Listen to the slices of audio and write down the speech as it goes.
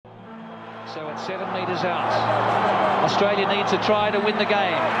So at 7 metres out, Australia needs a try to win the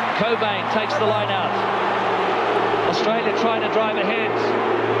game. Cobain takes the line out. Australia trying to drive ahead.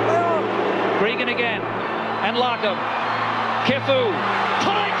 Gregan again, and Larkham. Kefu.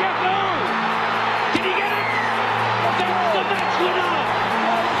 Try Kefu! Did he get it? That's the match winner!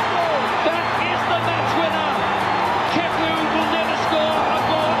 That is the match winner! Kefu will never score a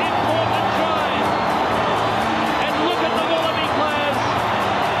more important try. And look at the Wallaby players.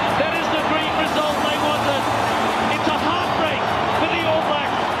 That is the dream result they wanted. It's a heartbreak for the All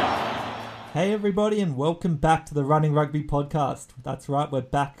Blacks. Hey everybody, and welcome back to the Running Rugby podcast. That's right, we're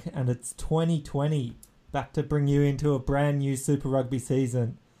back and it's 2020. Back to bring you into a brand new Super Rugby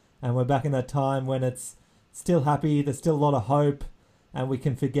season. And we're back in that time when it's still happy, there's still a lot of hope, and we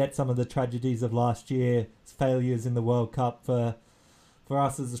can forget some of the tragedies of last year's failures in the World Cup for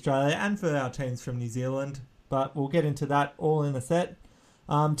us as Australia and for our teams from New Zealand. But we'll get into that all in a set.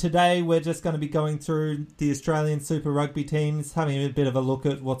 Today we're just going to be going through the Australian Super Rugby teams, having a bit of a look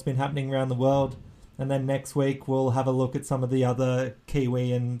at what's been happening around the world. And then next week we'll have a look at some of the other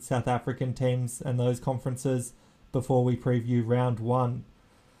Kiwi and South African teams and those conferences before we preview round one.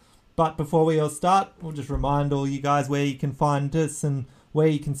 But before we all start, we'll just remind all you guys where you can find us and where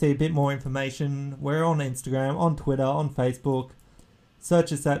you can see a bit more information. We're on Instagram, on Twitter, on Facebook.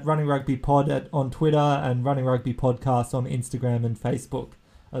 Search us at Running Rugby Pod on Twitter and Running Rugby Podcast on Instagram and Facebook.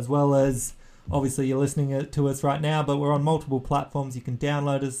 As well as, obviously you're listening to us right now, but we're on multiple platforms. You can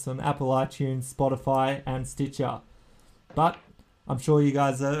download us on Apple iTunes, Spotify and Stitcher. But I'm sure you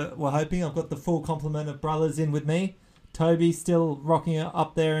guys were hoping. I've got the full complement of brothers in with me. Toby still rocking it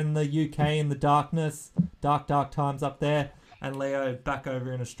up there in the UK in the darkness. Dark times up there. And Leo back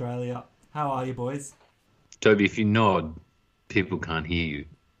over in Australia. How are you, boys? Toby, if you nod, people can't hear you.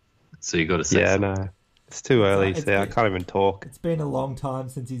 So you got to say something. No. It's too early, so I can't even talk. It's been a long time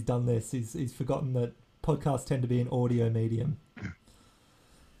since he's done this. He's forgotten that podcasts tend to be an audio medium.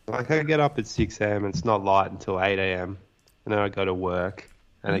 Like, I get up at 6 a.m. and it's not light until 8 a.m. And then I go to work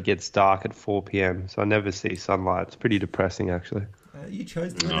and it gets dark at 4 p.m. So I never see sunlight. It's pretty depressing, actually. You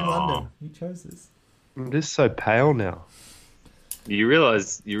chose to live in London. You chose this. I'm just so pale now. You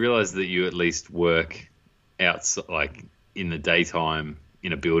realise that you at least work outside, like in the daytime,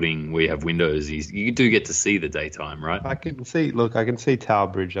 in a building where you have windows. You do get to see the daytime, right? I can see Tower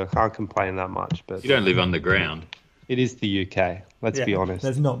Bridge. I can't complain that much. But you don't live underground. It is the UK. Let's be honest.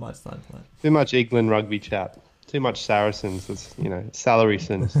 There's not much sunlight. Too much England rugby chat. Too much Saracens. It's, salary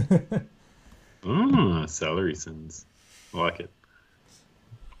sins. Salary sins. I like it.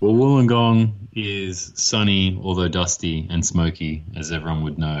 Well, Wollongong is sunny, although dusty and smoky, as everyone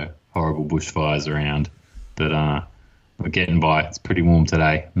would know. Horrible bushfires around. But we're getting by. It's pretty warm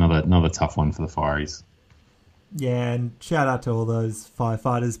today. Another tough one for the Fireys. Yeah, and shout out to all those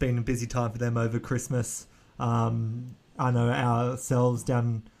firefighters. Been a busy time for them over Christmas. I know ourselves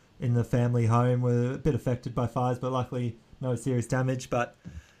down in the family home were a bit affected by fires, but luckily no serious damage. But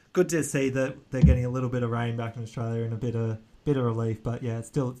good to see that they're getting a little bit of rain back in Australia and a bit of relief. But yeah, it's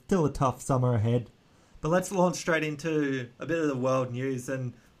still a tough summer ahead. But let's launch straight into a bit of the world news,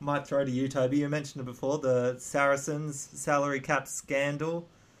 and might throw to you, Toby. You mentioned it before, the Saracens salary cap scandal,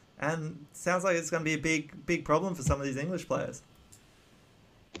 and sounds like it's going to be a big problem for some of these English players.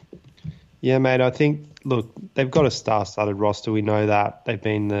 Yeah, mate, I think, look, they've got a star-studded roster. We know that. They've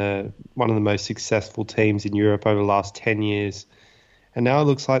been one of the most successful teams in Europe over the last 10 years. And now it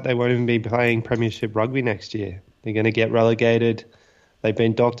looks like they won't even be playing Premiership rugby next year. They're going to get relegated. They've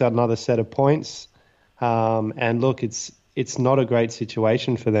been docked out another set of points. And look, it's not a great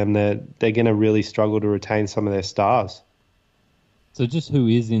situation for them. They're going to really struggle to retain some of their stars. So just who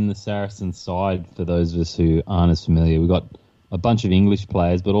is in the Saracens side, for those of us who aren't as familiar? We've got a bunch of English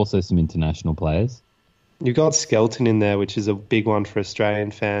players, but also some international players. You've got Skelton in there, which is a big one for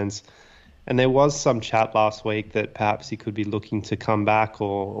Australian fans. And there was some chat last week that perhaps he could be looking to come back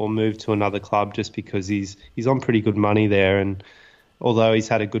or move to another club just because he's on pretty good money there. And although he's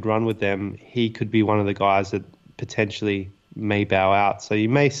had a good run with them, he could be one of the guys that potentially may bow out. So you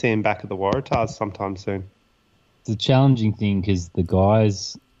may see him back at the Waratahs sometime soon. It's a challenging thing because the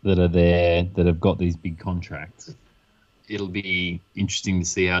guys that are there that have got these big contracts, It'll be interesting to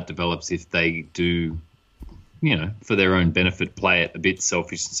see how it develops if they do, for their own benefit, play it a bit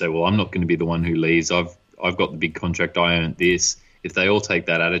selfish and say, well, I'm not going to be the one who leaves. I've got the big contract. I earned this. If they all take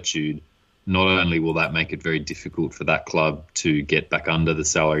that attitude, not only will that make it very difficult for that club to get back under the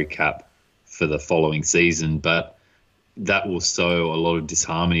salary cap for the following season, but that will sow a lot of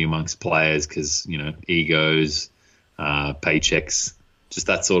disharmony amongst players because, egos, paychecks, just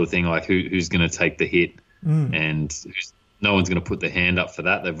that sort of thing, like who's going to take the hit and no one's going to put their hand up for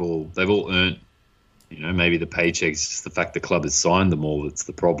that. They've all earned, maybe the paychecks, just the fact the club has signed them all that's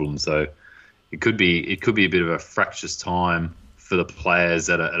the problem. So it could be a bit of a fractious time for the players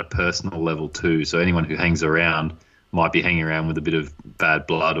at a personal level too. So anyone who hangs around might be hanging around with a bit of bad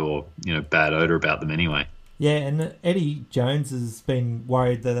blood or bad odor about them anyway. Yeah, and Eddie Jones has been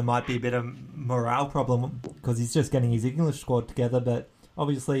worried that there might be a bit of morale problem because he's just getting his English squad together. But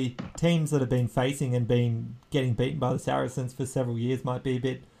obviously, teams that have been facing and been getting beaten by the Saracens for several years might be a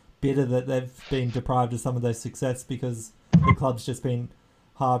bit bitter that they've been deprived of some of their success because the club's just been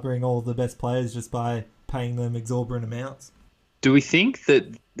harbouring all the best players just by paying them exorbitant amounts. Do we think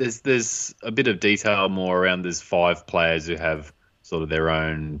that there's a bit of detail more around there's 5 players who have sort of their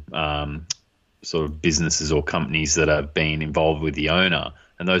own sort of businesses or companies that have been involved with the owner,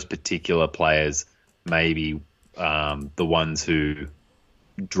 and those particular players may be the ones who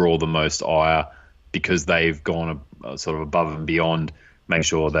draw the most ire because they've gone sort of above and beyond, make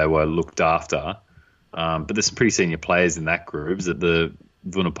sure they were looked after. But there's some pretty senior players in that group. Is it the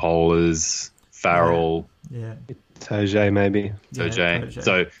Vunipolas, Farrell? Yeah. Toje, maybe. Toje.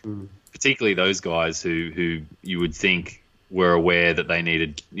 So particularly those guys who you would think were aware that they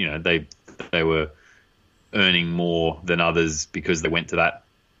needed, they were earning more than others because they went to that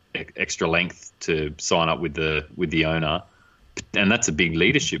extra length to sign up with the owner. And that's a big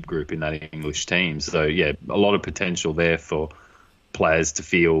leadership group in that English team. So, yeah, a lot of potential there for players to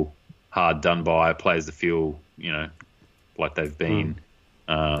feel hard done by, players to feel, like they've been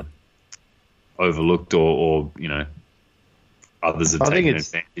overlooked or others have taken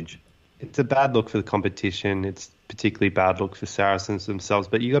advantage. It's a bad look for the competition. It's particularly bad look for Saracens themselves.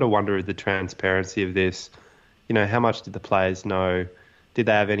 But you got to wonder at the transparency of this. How much did the players know? Did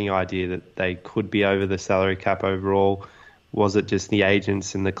they have any idea that they could be over the salary cap overall? Was it just the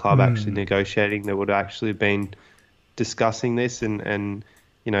agents and the club actually negotiating that would actually have been discussing this and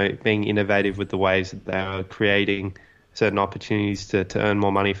being innovative with the ways that they are creating certain opportunities to earn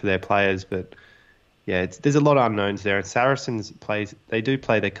more money for their players? But yeah, there's a lot of unknowns there. And Saracens they do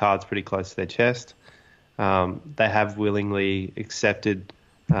play their cards pretty close to their chest. They have willingly accepted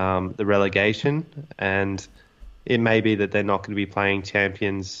the relegation, and it may be that they're not going to be playing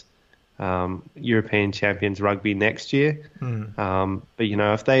European champions rugby next year. But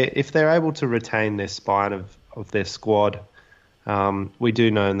if they're able to retain their spine of their squad, we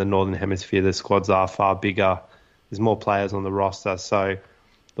do know in the Northern Hemisphere the squads are far bigger. There's more players on the roster. So,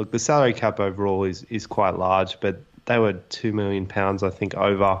 look, the salary cap overall is quite large, but they were £2 million, I think,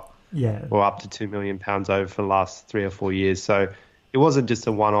 over. Yeah. Or up to £2 million over for the last 3 or 4 years. So it wasn't just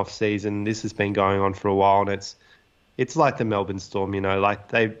a one-off season. This has been going on for a while, and it's like the Melbourne Storm, like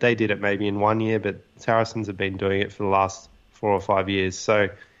they did it maybe in 1 year, but Saracens have been doing it for the last 4 or 5 years. So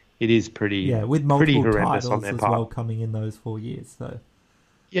it is with multiple horrendous titles on their as part. well coming in those 4 years. So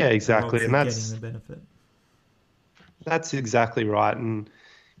yeah, exactly, and that's getting the benefit. That's exactly right, and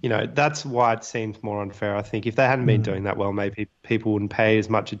that's why it seems more unfair. I think if they hadn't been doing that well, maybe people wouldn't pay as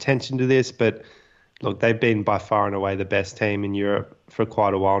much attention to this. But look, they've been by far and away the best team in Europe for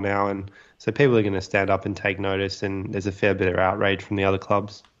quite a while now, and so people are going to stand up and take notice, and there's a fair bit of outrage from the other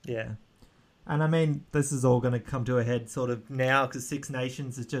clubs. Yeah. And I mean, this is all going to come to a head sort of now because Six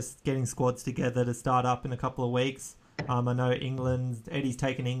Nations is just getting squads together to start up in a couple of weeks. I know Eddie's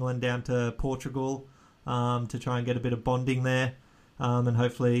taken England down to Portugal to try and get a bit of bonding there and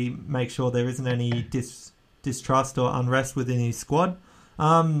hopefully make sure there isn't any distrust or unrest within his squad.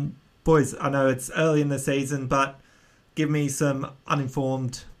 Boys, I know it's early in the season, but give me some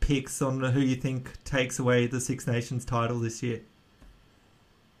uninformed picks on who you think takes away the Six Nations title this year.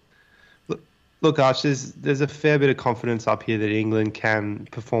 Look, Arch, there's a fair bit of confidence up here that England can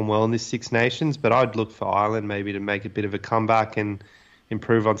perform well in this Six Nations, but I'd look for Ireland maybe to make a bit of a comeback and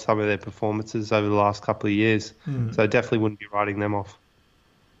improve on some of their performances over the last couple of years. So I definitely wouldn't be writing them off.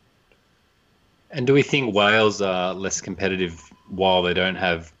 And do we think Wales are less competitive while they don't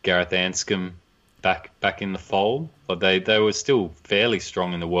have Gareth Anscombe back in the fold? But they were still fairly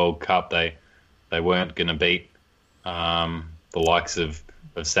strong in the World Cup. They weren't going to beat the likes of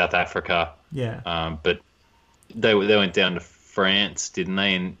South Africa. Yeah. But they went down to France, didn't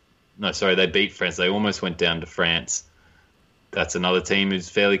they? They beat France. They almost went down to France. That's another team who's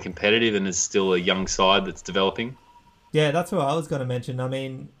fairly competitive and is still a young side that's developing. Yeah, that's what I was going to mention. I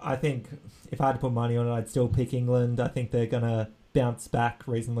mean, I think if I had to put money on it, I'd still pick England. I think they're going to bounce back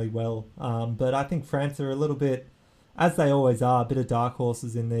reasonably well. But I think France are a little bit, as they always are, a bit of dark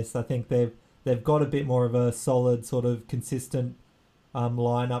horses in this. I think they've got a bit more of a solid, sort of consistent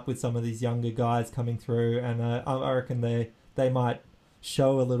lineup with some of these younger guys coming through, and I reckon they might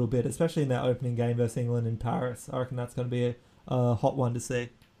show a little bit, especially in that opening game versus England in Paris. I reckon that's going to be a hot one to see.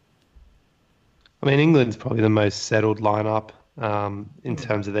 I mean, England's probably the most settled lineup in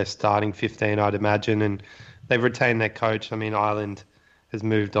terms of their starting 15, I'd imagine, and they've retained their coach. I mean, Ireland has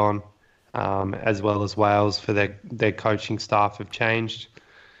moved on, as well as Wales for their coaching staff have changed.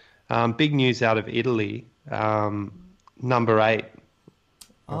 Big news out of Italy, number 8.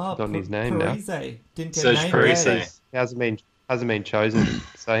 I've forgotten his name Parise. now. Didn't get Serge named. Parise. He hasn't been chosen,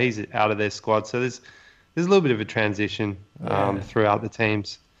 so he's out of their squad. So there's a little bit of a transition throughout the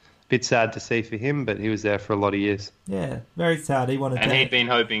teams. Bit sad to see for him, but he was there for a lot of years. Yeah, very sad. He wanted And to... he'd been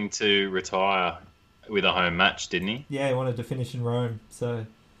hoping to retire with a home match, didn't he? Yeah, he wanted to finish in Rome, so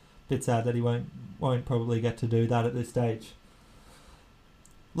bit sad that he won't probably get to do that at this stage.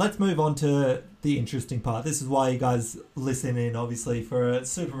 Let's move on to the interesting part. This is why you guys listen in, obviously, for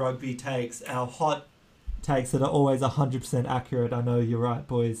Super Rugby takes, our hot takes that are always 100% accurate. I know you're right,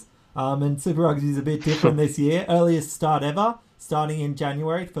 boys. And Super Rugby is a bit different this year. Earliest start ever, starting in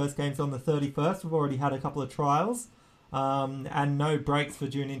January. First game's on the 31st. We've already had a couple of trials. And no breaks for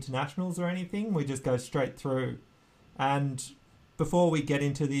June internationals or anything. We just go straight through. And before we get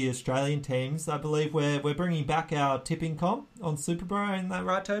into the Australian teams, I believe we're bringing back our tipping comp on Super Bro. Isn't that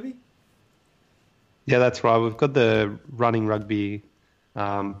right, Toby? Yeah, that's right. We've got the Running Rugby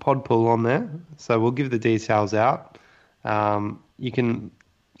pod pool on there, so we'll give the details out. You can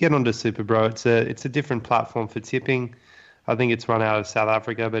get onto Super Bro. It's a different platform for tipping. I think it's run out of South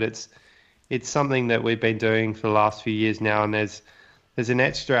Africa, but it's something that we've been doing for the last few years now, and there's an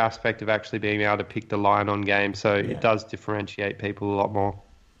extra aspect of actually being able to pick the line on game, so it does differentiate people a lot more.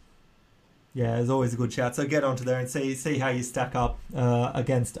 Yeah, there's always a good shout. So get onto there and see how you stack up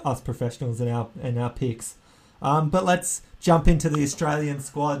against us professionals in our picks. But let's jump into the Australian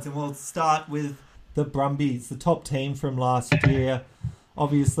squads, and we'll start with the Brumbies, the top team from last year.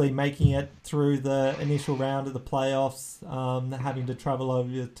 Obviously making it through the initial round of the playoffs, having to travel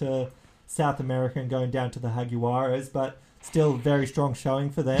over to South America and going down to the Jaguares, but still very strong showing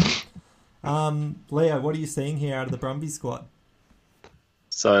for them. Leo, what are you seeing here out of the Brumbies squad?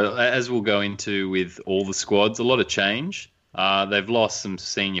 So as we'll go into with all the squads, a lot of change. They've lost some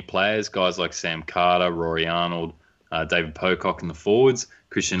senior players, guys like Sam Carter, Rory Arnold, David Pocock in the forwards.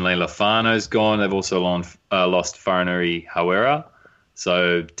 Christian Leilofano's gone. They've also lost Faranuri Hawera.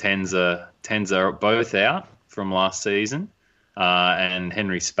 So tens are both out from last season. And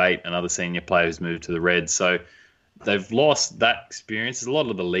Henry Spate, another senior player, who's moved to the Reds. So they've lost that experience. There's a lot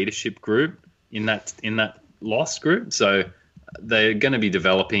of the leadership group in that lost group. So they're going to be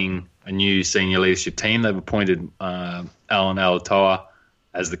developing a new senior leadership team. They've appointed Alan Alatoa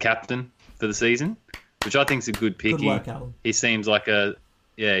as the captain for the season, which I think is a good pick. Good work, Alan. He seems like a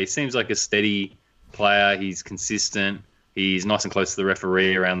steady player. He's consistent. He's nice and close to the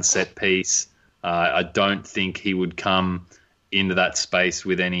referee around the set piece. I don't think he would come into that space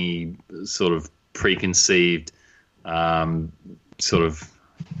with any sort of preconceived sort of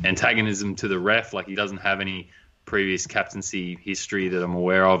antagonism to the ref. Like, he doesn't have any previous captaincy history that I'm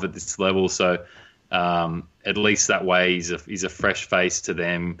aware of at this level. So at least that way he's a fresh face to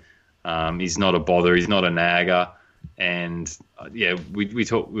them. He's not a bother. He's not a nagger. And we'll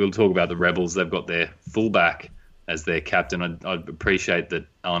talk about the Rebels. They've got their fullback as their captain. I'd appreciate that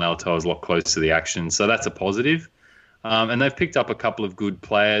Alan Alatoa is a lot closer to the action. So that's a positive. And they've picked up a couple of good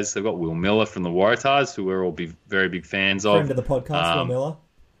players. They've got Will Miller from the Waratahs, who we're all very big fans of. Friend of the podcast, Will Miller.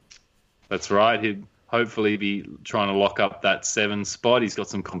 That's right. He'd hopefully be trying to lock up that 7 spot. He's got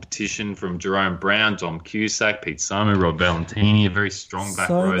some competition from Jerome Brown, Dom Cusack, Pete Samu, Rob Valentini, a very strong back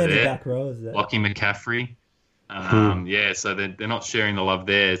row there. So many back rows there. Lockie McCaffrey. So they're not sharing the love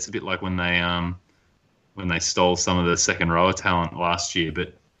there. It's a bit like when they stole some of the second rower talent last year.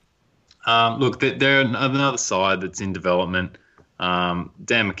 But look, they're another side that's in development. Dan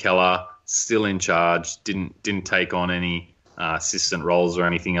McKellar still in charge. Didn't take on any assistant roles or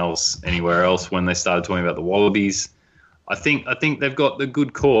anything else anywhere else when they started talking about the Wallabies. I think they've got the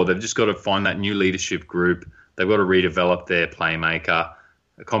good core. They've just got to find that new leadership group. They've got to redevelop their playmaker.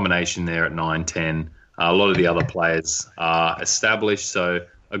 A combination there at 9-10. A lot of the other players are established, so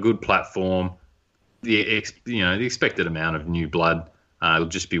a good platform. The expected amount of new blood. It'll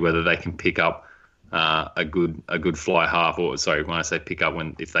just be whether they can pick up a good fly half, or sorry, when I say pick up,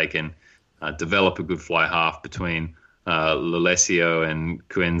 if they can develop a good fly half between Lolesio and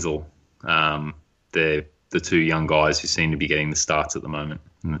Quenzel. They're the 2 young guys who seem to be getting the starts at the moment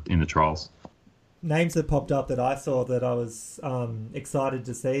in the trials. Names that popped up that I saw that I was excited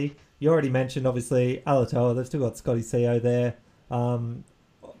to see. You already mentioned, obviously, Alatoa. They've still got Scotty Seo there.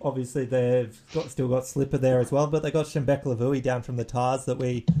 obviously still got Slipper there as well, but they got Shembek Lavui down from the Tars that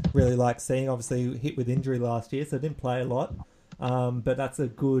we really like seeing. Obviously hit with injury last year, so didn't play a lot. But that's a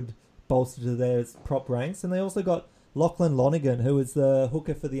good bolster to their prop ranks. And they also got Lachlan Lonergan, who is the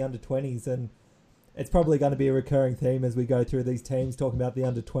hooker for the under-20s, and it's probably going to be a recurring theme as we go through these teams talking about the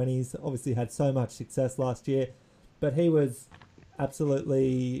under-20s. Obviously had so much success last year, but he was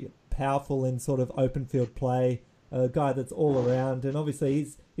absolutely powerful in sort of open field play, a guy that's all around, and obviously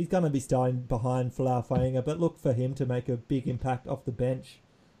he's going to be starting behind Folau Fainga, but look for him to make a big impact off the bench.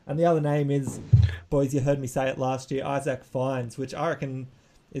 And the other name is, boys, you heard me say it last year, Isaac Fines, which I reckon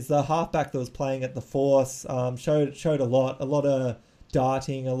is the halfback that was playing at the Force. Showed a lot of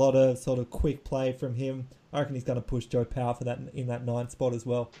darting, a lot of sort of quick play from him. I reckon he's going to push Joe Power for that in that 9 spot as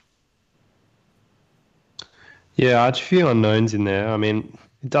well. Yeah, a few unknowns in there. I mean,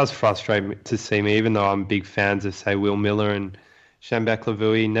 it does frustrate me to see me, even though I'm big fans of, say, Will Miller and Shembek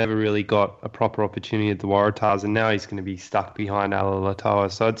Lavui, never really got a proper opportunity at the Waratahs, and now he's going to be stuck behind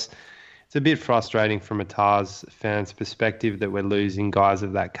Alaalatoa. So it's a bit frustrating from a Tars fan's perspective that we're losing guys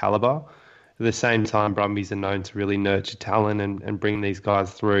of that calibre. At the same time, Brumbies are known to really nurture talent and bring these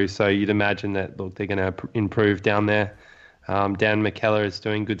guys through. So you'd imagine that, look, they're going to improve down there. Dan McKellar is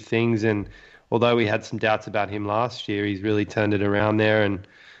doing good things, and although we had some doubts about him last year, he's really turned it around there. And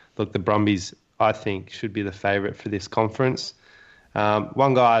look, the Brumbies, I think, should be the favourite for this conference.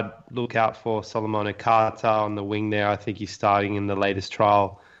 One guy I'd look out for, Solomon Akata on the wing there. I think he's starting in the latest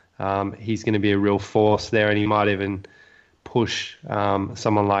trial. He's going to be a real force there, and he might even push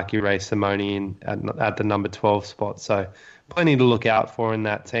someone like Ure Simone in at the number 12 spot. So plenty to look out for in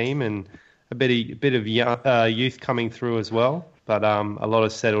that team, and a bit of youth coming through as well, but a lot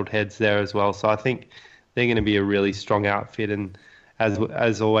of settled heads there as well. So I think they're going to be a really strong outfit, and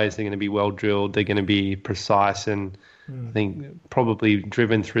as always, they're going to be well drilled. They're going to be precise, and I think probably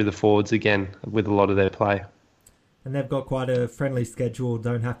driven through the forwards again with a lot of their play. And they've got quite a friendly schedule.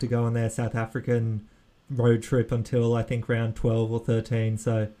 Don't have to go on their South African road trip until, I think, round 12 or 13.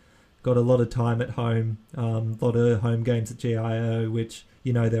 So got a lot of time at home, a lot of home games at GIO, which,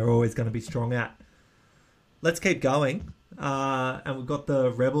 you know, they're always going to be strong at. Let's keep going. And we've got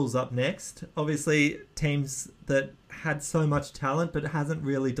the Rebels up next. Obviously, teams that had so much talent but hasn't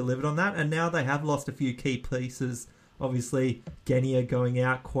really delivered on that. And now they have lost a few key pieces. Obviously, Genia going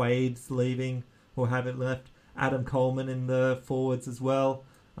out, Quade's leaving or haven't left. Adam Coleman in the forwards as well.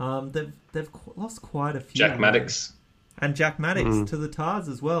 They've lost quite a few. Jack Maddox. And Jack Maddox to the Tars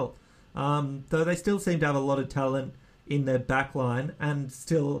as well. Though they still seem to have a lot of talent in their back line and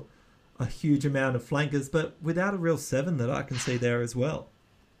still a huge amount of flankers, but without a real 7 that I can see there as well.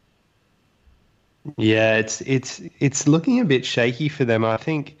 Yeah, it's looking a bit shaky for them. I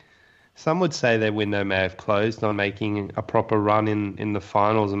think some would say their window may have closed on making a proper run in the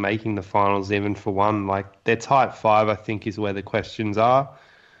finals and making the finals even for one. Like, their tight 5, I think, is where the questions are.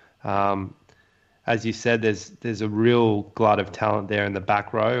 As you said, there's a real glut of talent there in the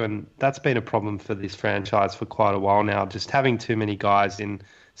back row, and that's been a problem for this franchise for quite a while now, just having too many guys in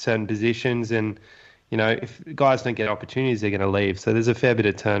certain positions. And, you know, if guys don't get opportunities, they're going to leave. So there's a fair bit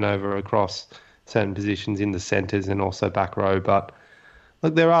of turnover across certain positions in the centres and also back row. But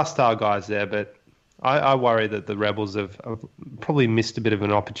look, there are star guys there, but I worry that the Rebels have probably missed a bit of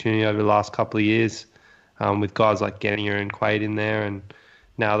an opportunity over the last couple of years with guys like Genia and Quaid in there, and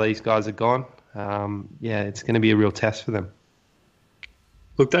now these guys are gone. It's going to be a real test for them.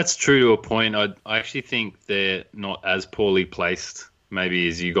 Look, that's true to a point. I actually think they're not as poorly placed, maybe,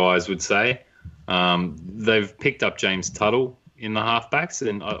 as you guys would say. They've picked up James Tuttle in the halfbacks,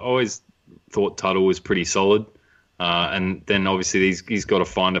 and I always thought Tuttle was pretty solid. And then obviously he's got to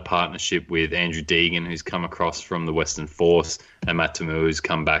find a partnership with Andrew Deegan, who's come across from the Western Force, and Matt Tamu, who's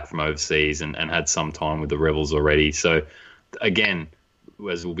come back from overseas and had some time with the Rebels already. So, again,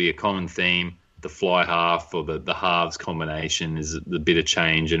 as will be a common theme, the fly half or the halves combination is a bit of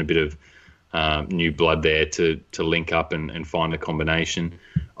change and a bit of new blood there to link up and find a combination.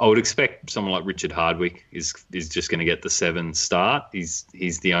 I would expect someone like Richard Hardwick is just going to get the 7 start. He's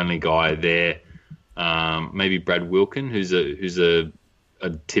the only guy there. Maybe Brad Wilkin, who's a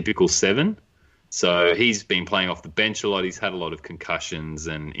typical 7. So he's been playing off the bench a lot. He's had a lot of concussions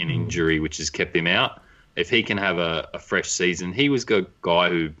and an injury, which has kept him out. If he can have a fresh season, he was a guy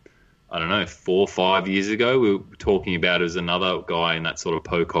who, I don't know, 4 or 5 years ago, we were talking about as another guy in that sort of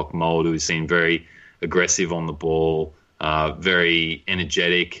Pocock mould who seemed very aggressive on the ball, very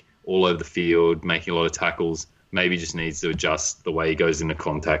energetic, all over the field, making a lot of tackles. Maybe just needs to adjust the way he goes into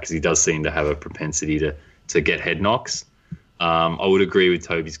contact, because he does seem to have a propensity to get head knocks. I would agree with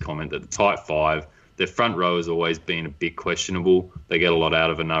Toby's comment that the tight 5, Their front row has always been a bit questionable. They get a lot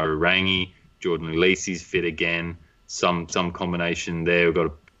out of Anaru Rangi. Jordan Ulysses fit again. Some combination there. We've got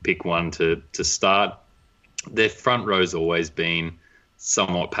to pick one to start. Their front row's always been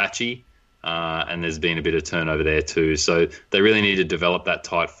somewhat patchy, and there's been a bit of turnover there too. So they really need to develop that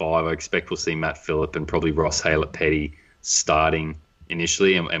tight five. I expect we'll see Matt Phillip and probably Ross Haylett-Petty starting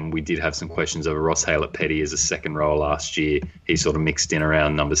initially, and we did have some questions over Ross Haylett-Petty as a second rower last year. He sort of mixed in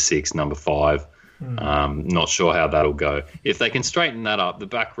around number 6, number 5. Not sure how that'll go. If they can straighten that up, the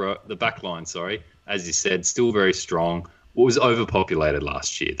back line, as you said, still very strong. Was overpopulated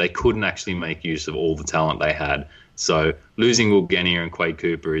last year. They couldn't actually make use of all the talent they had. So losing Will Genia and Quade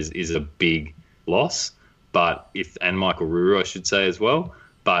Cooper is a big loss. And Michael Ruru, I should say as well.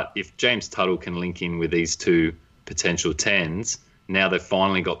 But if James Tuttle can link in with these two potential 10s, now they've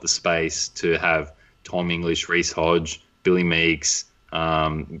finally got the space to have Tom English, Reece Hodge, Billy Meeks,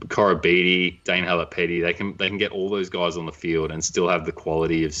 Cora Beattie, Dane Haylett-Petty. They can get all those guys on the field and still have the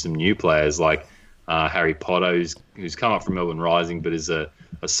quality of some new players like Harry Potter, who's come up from Melbourne Rising, but is a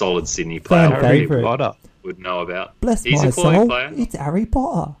solid Sydney player. Harry Potter would know about. Bless He's my a quality soul. player. It's Harry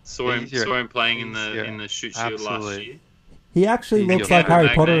Potter. Saw him playing in the shoot shield last year. He actually looks like Harry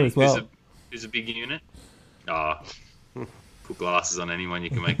Potter as well. Who's a big unit. Put glasses on anyone,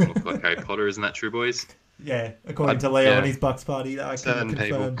 you can make them look like Harry Potter. Isn't that true, boys? Yeah, according to Leo and his Bucks party, that I can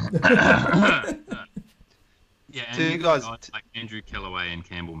confirm. Yeah, and two guys like Andrew Kellaway and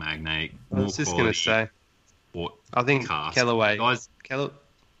Campbell Magnate. I was just going to say, I think Kellaway,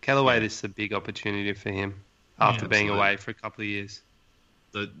 this is a big opportunity for him after being away for a couple of years.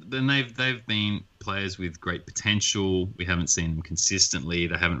 So then they've been players with great potential. We haven't seen them consistently.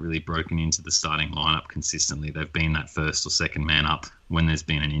 They haven't really broken into the starting lineup consistently. They've been that first or second man up when there's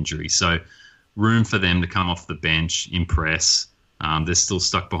been an injury. So room for them to come off the bench, impress. They're still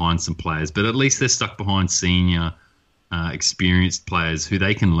stuck behind some players, but at least they're stuck behind senior, experienced players who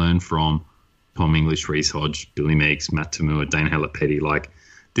they can learn from. Tom English, Reece Hodge, Billy Meeks, Matt Tamua, Dane Haylett-Petty.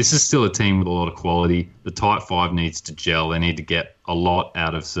 This is still a team with a lot of quality. The tight five needs to gel. They need to get a lot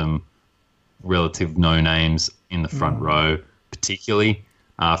out of some relative no-names in the front row, particularly.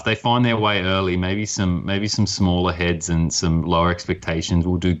 If they find their way early, maybe some smaller heads and some lower expectations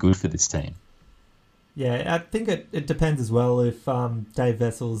will do good for this team. Yeah, I think it depends as well if Dave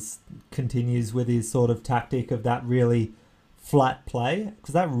Vessels continues with his sort of tactic of that really flat play,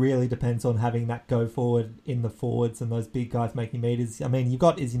 because that really depends on having that go forward in the forwards and those big guys making meters. I mean, you've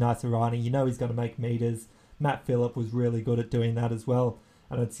got Izzy Naisarani, you know he's going to make meters. Matt Phillip was really good at doing that as well.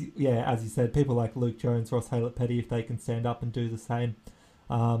 And it's, as you said, people like Luke Jones, Ross Haylett-Petty, if they can stand up and do the same,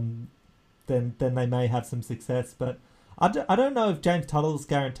 then they may have some success. But I don't know if James Tuttle's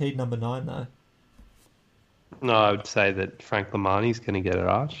guaranteed number 9, though. No, I would say that Frank Lamani's going to get it,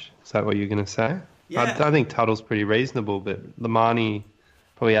 Arch. Is that what you're going to say? Yeah. I think Tuttle's pretty reasonable, but Lamani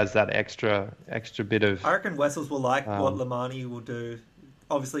probably has that extra bit of... I reckon Wessels will like what Lamani will do.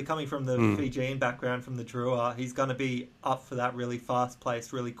 Obviously, coming from the Fijian background from the Drua, he's going to be up for that really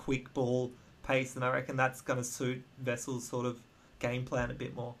fast-paced, really quick ball pace, and I reckon that's going to suit Vessels' sort of game plan a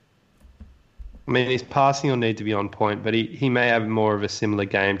bit more. I mean, his passing will need to be on point, but he may have more of a similar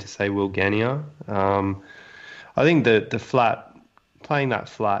game to, say, Will Genia. I think playing that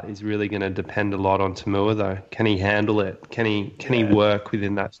flat is really going to depend a lot on Tamua, though. Can he handle it? Can he work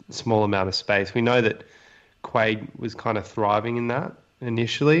within that small amount of space? We know that Quade was kind of thriving in that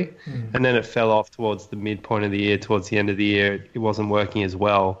initially, and then it fell off towards the midpoint of the year. Towards the end of the year, it wasn't working as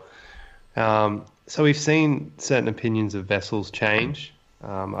well. So we've seen certain opinions of Vessels change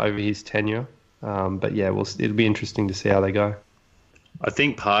over his tenure. But yeah, it'll be interesting to see how they go. I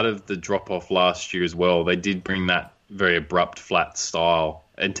think part of the drop-off last year as well, they did bring that very abrupt, flat style,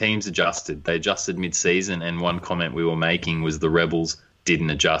 and teams adjusted. They adjusted mid-season, and one comment we were making was the Rebels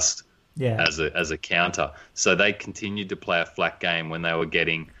didn't adjust as a counter. So they continued to play a flat game when they were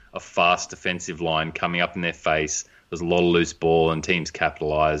getting a fast defensive line coming up in their face. There's a lot of loose ball, and teams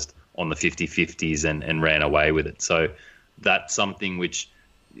capitalised on the 50-50s and ran away with it. So that's something which,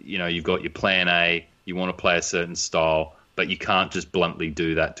 you've got your plan A, you want to play a certain style, but you can't just bluntly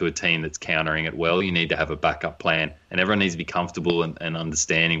do that to a team that's countering it well. You need to have a backup plan, and everyone needs to be comfortable and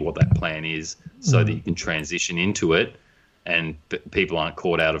understanding what that plan is so that you can transition into it and people aren't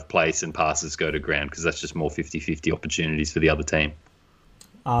caught out of place and passes go to ground, because that's just more 50-50 opportunities for the other team.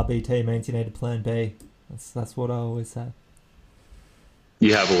 RBT means you need a plan B. That's what I always say.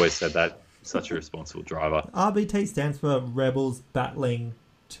 You have always said that. Such a responsible driver. RBT stands for Rebels Battling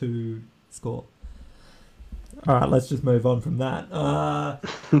to Score. All right, let's just move on from that.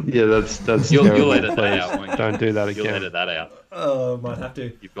 Yeah, that's You'll terrible, edit that please. out, won't you? Don't do that You'll again. edit that out. Oh, might have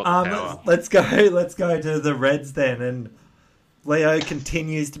to. You've got the power. Let's go to the Reds then. And Leo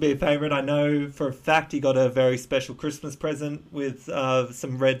continues to be a favourite. I know for a fact he got a very special Christmas present with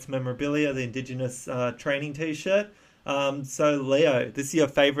some Reds memorabilia, the Indigenous training T-shirt. So Leo, this is your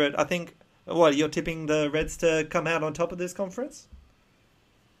favourite. I think. What, you're tipping the Reds to come out on top of this conference?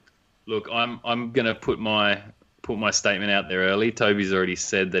 Look, I'm going to put my statement out there early. Toby's already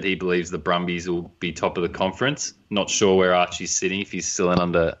said that he believes the Brumbies will be top of the conference. Not sure where Archie's sitting, if he's still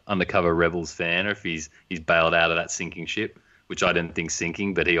an undercover Rebels fan or if he's bailed out of that sinking ship, which I didn't think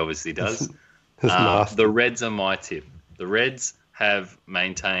sinking, but he obviously does. The Reds are my tip. The Reds have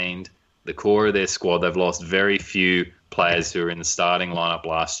maintained the core of their squad. They've lost very few players who were in the starting lineup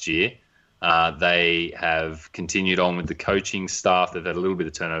last year. They have continued on with the coaching staff. They've had a little bit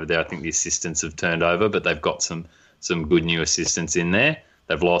of turnover there. I think the assistants have turned over, but they've got some good new assistants in there.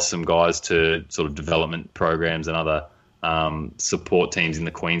 They've lost some guys to sort of development programs and other support teams in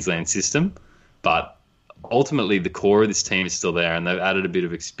the Queensland system. But ultimately, the core of this team is still there, and they've added a bit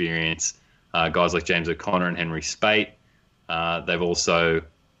of experience. Guys like James O'Connor and Henry Spate. They've also,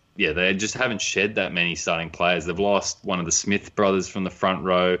 they just haven't shed that many starting players. They've lost one of the Smith brothers from the front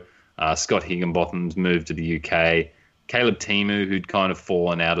row. Scott Higginbotham's moved to the UK. Caleb Timu, who'd kind of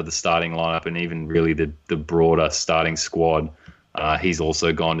fallen out of the starting lineup and even really the broader starting squad, he's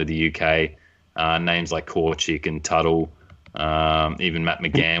also gone to the UK. Names like Korchik and Tuttle, even Matt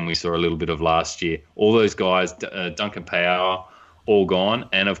McGann we saw a little bit of last year. All those guys, Duncan Payara, all gone.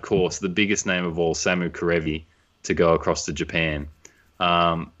 And, of course, the biggest name of all, Samu Karevi, to go across to Japan.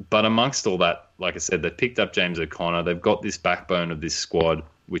 But amongst all that, like I said, they picked up James O'Connor. They've got this backbone of this squad,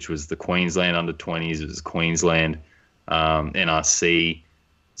 which was the Queensland under-20s. It was Queensland NRC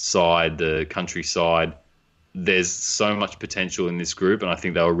side, the country side. There's so much potential in this group, and I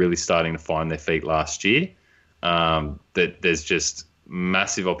think they were really starting to find their feet last year. That there's just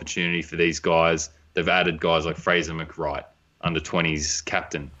massive opportunity for these guys. They've added guys like Fraser McWright, under-20s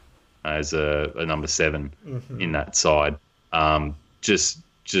captain, as a number 7 in that side. I'm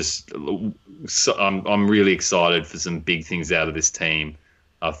really excited for some big things out of this team.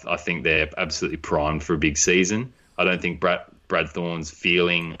 I think they're absolutely primed for a big season. I don't think Brad Thorne's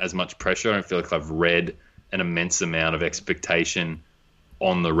feeling as much pressure. I don't feel like I've read an immense amount of expectation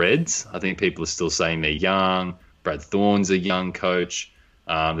on the Reds. I think people are still saying they're young. Brad Thorne's a young coach.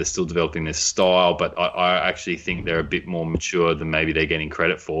 They're still developing their style, but I actually think they're a bit more mature than maybe they're getting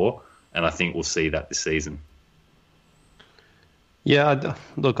credit for, and I think we'll see that this season. Yeah,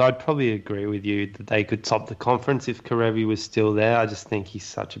 look, I'd probably agree with you that they could top the conference if Karevi was still there. I just think he's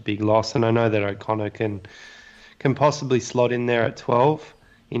such a big loss, and I know that O'Connor can possibly slot in there at 12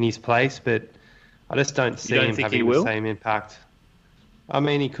 in his place, but I just don't see him having the same impact. I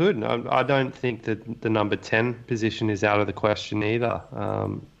mean, he could. I don't think that the number 10 position is out of the question either.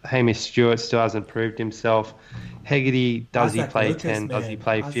 Hamish Stewart still hasn't proved himself. Hegarty, does he play 10? Does he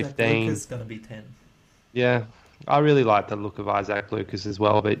play 15? Lucas is going to be 10. Yeah. I really like the look of Isaac Lucas as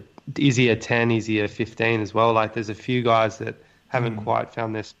well, but is he a 10? Is he a 15 as well? Like, there's a few guys that haven't quite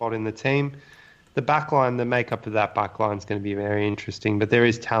found their spot in the team. The backline, the makeup of that backline is going to be very interesting, but there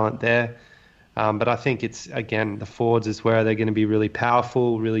is talent there. But I think it's, again, the forwards is where they're going to be really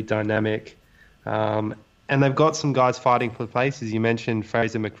powerful, really dynamic. And they've got some guys fighting for places. You mentioned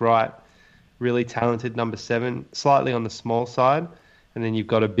Fraser McWright, really talented number 7, slightly on the small side. And then you've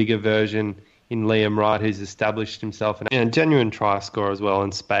got a bigger version in Liam Wright, who's established himself and a genuine try scorer as well.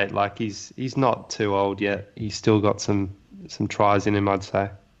 And Spate, like he's not too old yet. He's still got some tries in him, I'd say.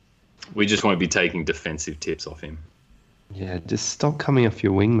 We just won't be taking defensive tips off him. Yeah, just stop coming off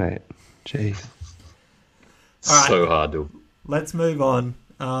your wing, mate. Jeez. All right. So hard to. Let's move on.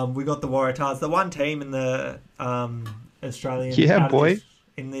 We got the Waratahs, the one team in the Australian. Yeah, boy.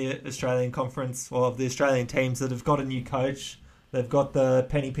 In the Australian conference, or of the Australian teams that have got a new coach. They've got the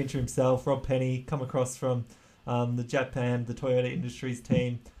penny pincher himself, Rob Penny, come across from the Toyota Industries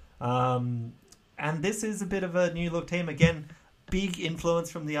team. And this is a bit of a new look team. Again, big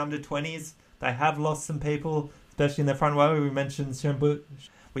influence from the under-20s. They have lost some people, especially in their front row. We mentioned Shebek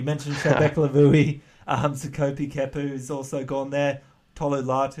Lavui, Sakopi Kepu, who's also gone there. Tolu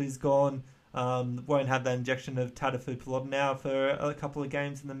Latu's gone. Won't have that injection of Tatafu Pelota now for a couple of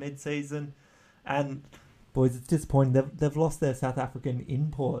games in the mid-season. And boys, it's disappointing. They've lost their South African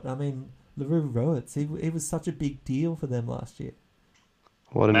import. I mean, Leroux Rowitz, he was such a big deal for them last year.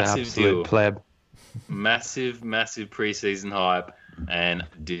 What an absolute pleb. Massive preseason hype, and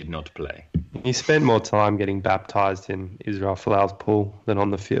did not play. He spent more time getting baptised in Israel Folau's pool than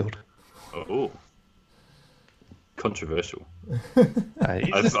on the field. Oh. controversial. He's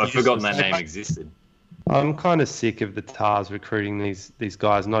I've just forgotten that useless. name existed. I'm kind of sick of the Tars recruiting these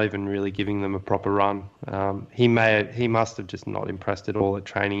guys, not even really giving them a proper run. He must have just not impressed at all at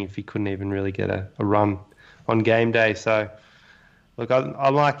training if he couldn't even really get a run on game day. So, look,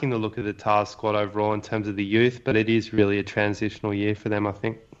 I'm liking the look of the Tars squad overall in terms of the youth, but it is really a transitional year for them, I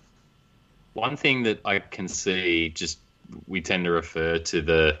think. One thing that I can see, just we tend to refer to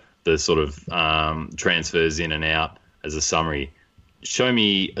the sort of transfers in and out as a summary. Show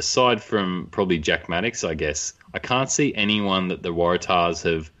me, aside from probably Jack Maddox, I guess, I can't see anyone that the Waratahs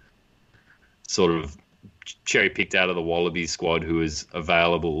have sort of cherry-picked out of the Wallabies squad who is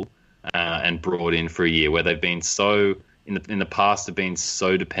available and brought in for a year, where they've been so, in the past, have been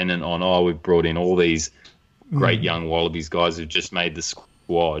so dependent on, we've brought in all these great young Wallabies guys who've just made the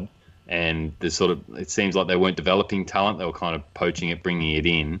squad, and it seems like they weren't developing talent, they were kind of poaching it, bringing it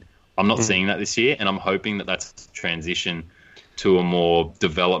in. I'm not seeing that this year, and I'm hoping that that's a transition to a more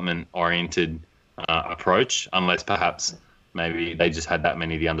development-oriented approach, unless perhaps maybe they just had that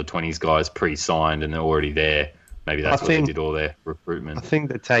many of the under-20s guys pre-signed and they're already there. Maybe that's where they did all their recruitment. I think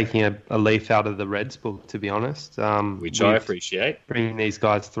they're taking a leaf out of the Reds book, to be honest. Which I appreciate. Bringing these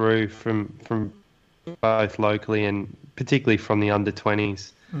guys through from both locally and particularly from the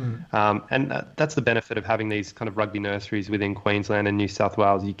under-20s. And that's the benefit of having these kind of rugby nurseries within Queensland and New South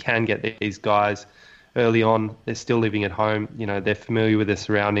Wales. You can get these guys early on. They're still living at home. You know, they're familiar with their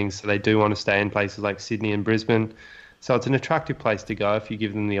surroundings, so they do want to stay in places like Sydney and Brisbane. So it's an attractive place to go if you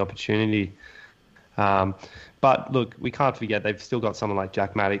give them the opportunity. But look, we can't forget they've still got someone like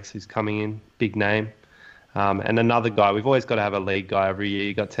Jack Maddox who's coming in, big name. And another guy, we've always got to have a lead guy every year.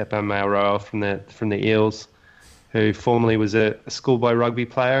 You got Tepa Mauroa from the Eels, who formerly was a schoolboy rugby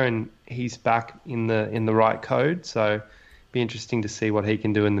player, and he's back in the right code. So be interesting to see what he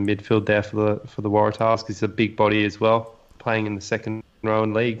can do in the midfield there for the Waratahs, because he's a big body as well, playing in the second row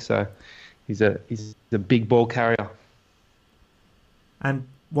in league. So he's a big ball carrier. And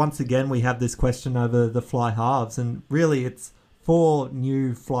once again, we have this question over the fly halves, and really it's 4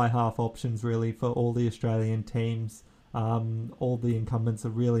 new fly half options really for all the Australian teams. All the incumbents are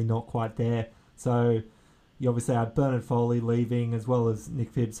really not quite there. So you obviously had Bernard Foley leaving as well as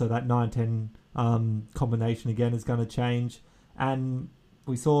Nick Phibbs, so that 9-10 combination again is going to change. And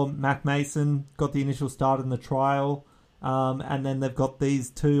we saw Mac Mason got the initial start in the trial, and then they've got these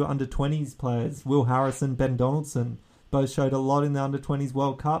 2 under-20s players, Will Harrison, Ben Donaldson. Both showed a lot in the under-20s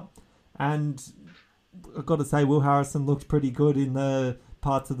World Cup, and I've got to say Will Harrison looked pretty good in the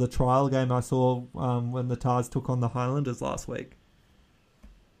parts of the trial game I saw when the Tars took on the Highlanders last week.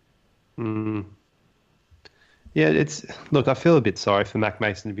 Yeah, look, I feel a bit sorry for Mac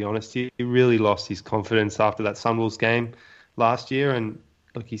Mason, to be honest. He really lost his confidence after that Sunwolves game last year, and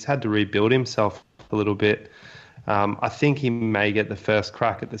look, he's had to rebuild himself a little bit. I think he may get the first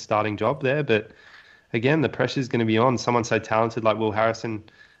crack at the starting job there, but again, the pressure's going to be on. Someone so talented like Will Harrison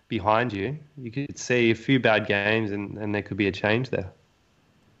behind you, you could see a few bad games and there could be a change there.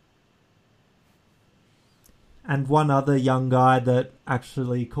 And one other young guy that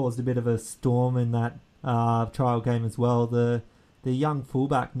actually caused a bit of a storm in that trial game as well, the young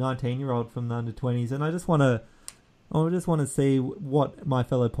fullback, 19-year-old from the under-20s. And I just want to see what my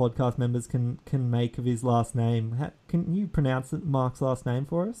fellow podcast members can make of his last name. Can you pronounce Mark's last name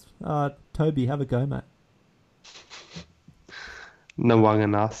for us? Toby, have a go, mate.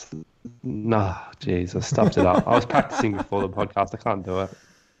 Nwanganas. No, jeez, I stuffed it up. I was practicing before the podcast. I can't do it.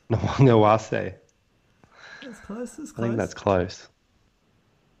 Nwangawase. That's close. I think that's close.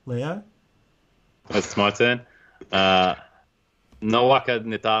 Leo? That's my turn. Nawaka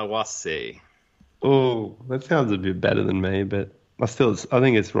Nitawase. Oh, that sounds a bit better than me, but I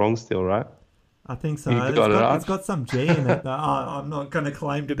think it's wrong still, right? I think so. It's got some G in it. I'm not going to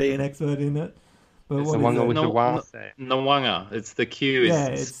claim to be an expert in it. But It's what the one is it? with the wase. Nawanga. It's the Q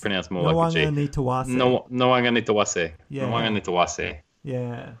is pronounced more like a G. Nitawase. Nawanga Nitawase. Yeah. Nawanga Nitawase.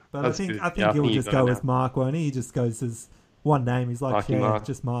 Yeah, but That's I good. think Yeah, I he'll think just you've got go it as Mark, won't he? He just goes as one name. He's like, Marky Mark.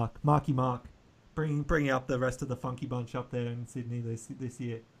 just Mark. Marky Mark. Bring up the rest of the funky bunch up there in Sydney this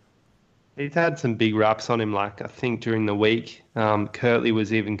year. He's had some big raps on him, like I think during the week. Kirtley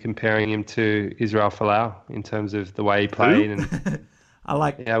was even comparing him to Israel Folau in terms of the way he played. And I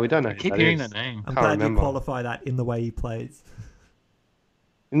like. yeah, we don't know. I keep hearing that name. I'm Can't glad remember. you qualify that in the way he plays.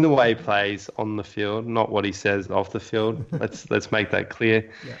 In the way he plays on the field, not what he says off the field. Let's make that clear.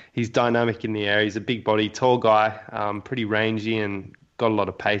 Yeah. He's dynamic in the air. He's a big body, tall guy, pretty rangy, and got a lot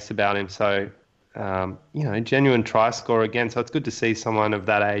of pace about him. So, genuine try scorer again. So it's good to see someone of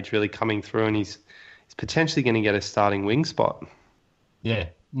that age really coming through, and he's potentially going to get a starting wing spot. Yeah,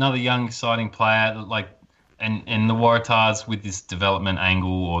 another young, exciting player. and the Waratahs with this development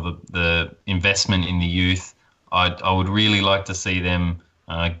angle or the investment in the youth, I would really like to see them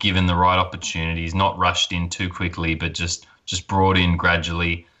given the right opportunities, not rushed in too quickly, but just brought in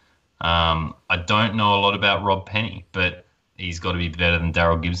gradually. I don't know a lot about Rob Penny, but he's got to be better than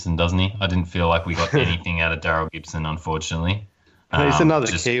Daryl Gibson, doesn't he? I didn't feel like we got anything out of Daryl Gibson, unfortunately. He's another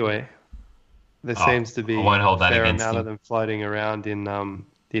Kiwi. There seems to be I won't hold that a fair against amount him. of them floating around in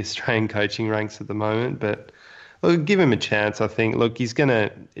the Australian coaching ranks at the moment. But look, give him a chance, I think. Look, it's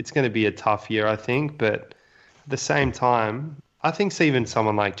gonna be a tough year, I think. But at the same time, I think even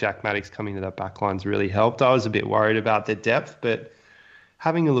someone like Jack Maddox coming to that back line's really helped. I was a bit worried about their depth, but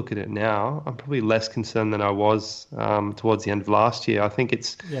having a look at it now, I'm probably less concerned than I was towards the end of last year. I think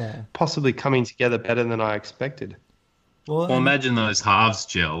it's possibly coming together better than I expected. Well, Imagine those halves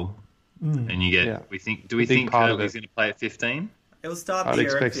gel, and you get. Yeah. Do we think part of Curly's it. going to play at 15? It'll start I'd the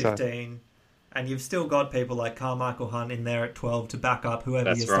year at expect so. 15, and you've still got people like Carmichael Hunt in there at 12 to back up whoever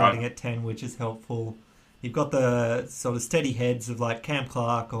That's you're starting right. at 10, which is helpful. You've got the sort of steady heads of like Cam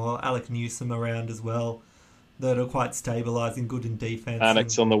Clark or Alec Newsom around as well that are quite stabilising, good in defence.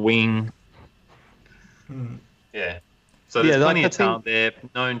 Alex on the wing. Yeah. So there's Yeah, plenty I of talent there,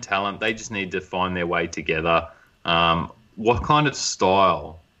 known talent. They just need to find their way together. What kind of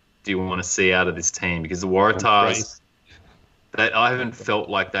style do you want to see out of this team? Because the Waratahs, I haven't felt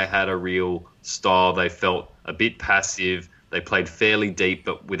like they had a real style. They felt a bit passive. They played fairly deep,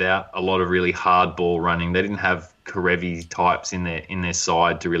 but without a lot of really hard ball running. They didn't have Karevi types in their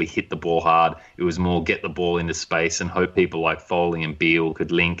side to really hit the ball hard. It was more get the ball into space and hope people like Foley and Beale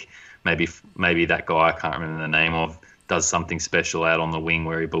could link. Maybe that guy I can't remember the name of does something special out on the wing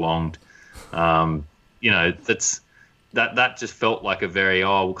where he belonged. That just felt like a very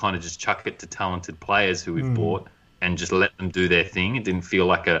we'll kind of just chuck it to talented players who we've bought and just let them do their thing. It didn't feel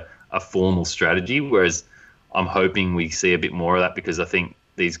like a formal strategy, whereas I'm hoping we see a bit more of that because I think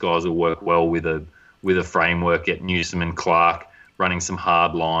these guys will work well with a framework at Newsom and Clark, running some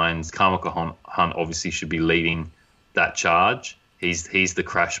hard lines. Carmichael Hunt obviously should be leading that charge. He's the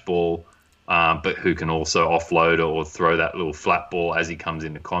crash ball, but who can also offload or throw that little flat ball as he comes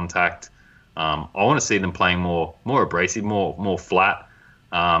into contact. I want to see them playing more abrasive, more flat,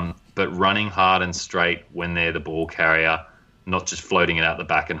 but running hard and straight when they're the ball carrier, not just floating it out the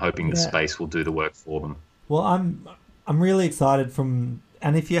back and hoping the space will do the work for them. Well, I'm really excited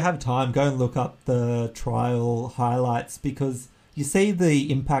and if you have time, go and look up the trial highlights because you see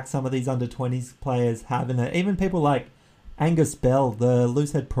the impact some of these under-20s players have in it. Even people like Angus Bell, the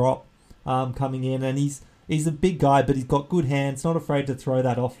loosehead prop, coming in, and he's a big guy, but he's got good hands, not afraid to throw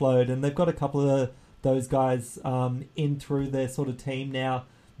that offload, and they've got a couple of those guys in through their sort of team now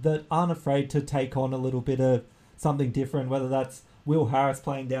that aren't afraid to take on a little bit of something different, whether that's Will Harris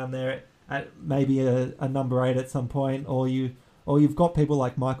playing down there at maybe a number 8 at some point, or you've got people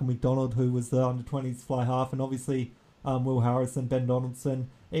like Michael McDonald, who was the under-20s fly half, and obviously Will Harris and Ben Donaldson,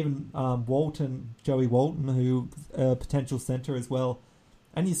 even Joey Walton, who's a potential centre as well.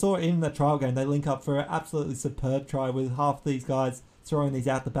 And you saw in that trial game, they link up for an absolutely superb try with half these guys throwing these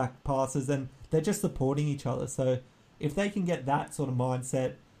out-the-back passes, and they're just supporting each other. So if they can get that sort of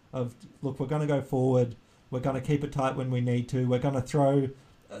mindset of, look, we're going to go forward, we're going to keep it tight when we need to, we're going to throw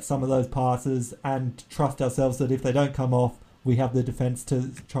some of those passes and trust ourselves that if they don't come off, we have the defence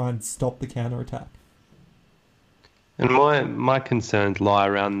to try and stop the counter-attack. And my concerns lie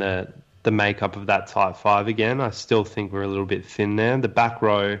around the makeup of that tight five again. I still think we're a little bit thin there. The back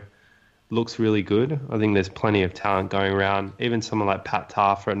row looks really good. I think there's plenty of talent going around. Even someone like Pat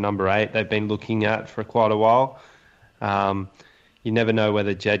Tarfer at number 8, they've been looking at for quite a while. You never know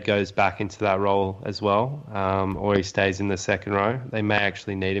whether Jed goes back into that role as well, or he stays in the second row. They may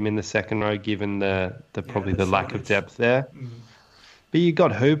actually need him in the second row, given the lack of depth there. But you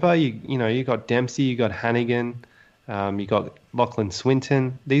got Hooper, you got Dempsey, you got Hannigan, you got Lachlan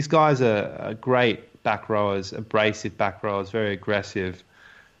Swinton. These guys are great back rowers, abrasive back rowers, very aggressive.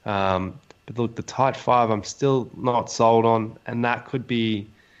 But look, the tight five, I'm still not sold on, and that could be.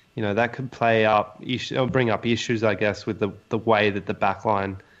 That could bring up issues, I guess, with the way that the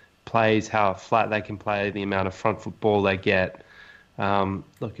backline plays, how flat they can play, the amount of front foot ball they get.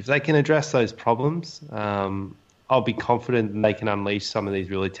 Look, if they can address those problems, I'll be confident that they can unleash some of these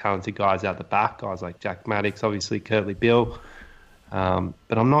really talented guys out the back, guys like Jack Maddox, obviously Kurtley Beale.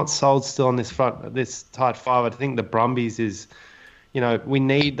 But I'm not sold still on this tight five. I think the Brumbies is... we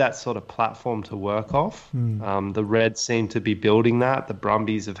need that sort of platform to work off. The Reds seem to be building that. The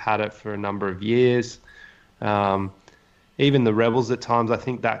Brumbies have had it for a number of years. Even the Rebels at times, I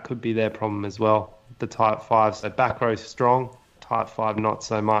think that could be their problem as well. The tight five. So back row strong, Part 5 not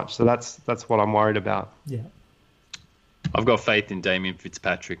so much. So that's what I'm worried about. Yeah. I've got faith in Damien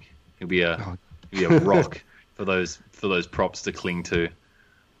Fitzpatrick. He'll be a rock for those props to cling to.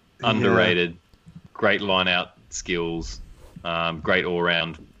 Underrated, great line out skills, great all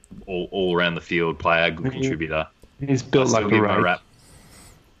around the field player, good contributor. He's built like a rake.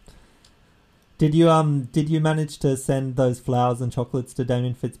 Did you manage to send those flowers and chocolates to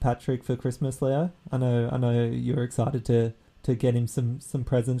Damien Fitzpatrick for Christmas, Leo? I know you were excited to get him some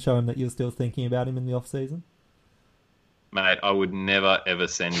presents, show him that you're still thinking about him in the off season. Mate, I would never ever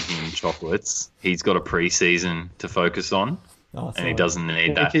send him chocolates. He's got a pre-season to focus on, and he doesn't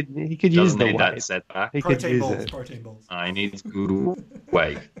need that. He could use that setback. Protein balls. He needs good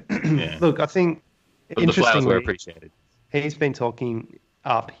weight. Yeah. Look, I think but the flowers were appreciated. He's been talking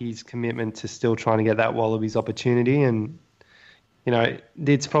up his commitment to still trying to get that Wallabies opportunity, and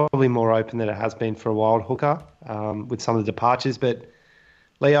it's probably more open than it has been for a while, Hooker, with some of the departures. But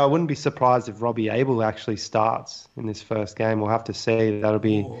Leo, I wouldn't be surprised if Robbie Abel actually starts in this first game. We'll have to see.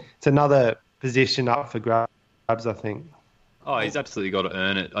 It's another position up for grabs, I think. Oh, he's absolutely got to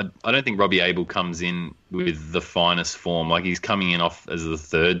earn it. I don't think Robbie Abel comes in with the finest form. Like, he's coming in off as the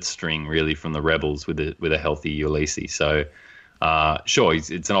third string, really, from the Rebels with a healthy Ulysses. So, sure,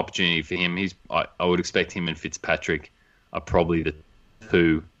 it's an opportunity for him. I would expect him and Fitzpatrick are probably the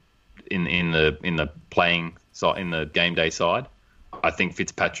two in the playing side, in the game day side. I think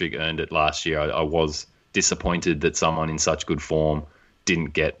Fitzpatrick earned it last year. I was disappointed that someone in such good form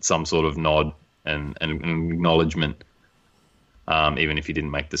didn't get some sort of nod and acknowledgement, even if he didn't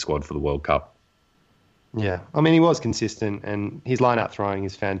make the squad for the World Cup. Yeah, I mean, he was consistent, and his line-out throwing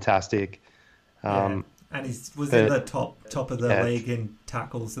is fantastic. And he was in the top of the league in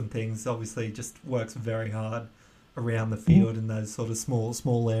tackles and things. Obviously, just works very hard around the field in those sort of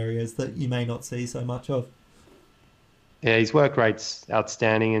small areas that you may not see so much of. Yeah, his work rate's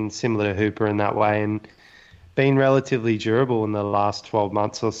outstanding and similar to Hooper in that way, and been relatively durable in the last 12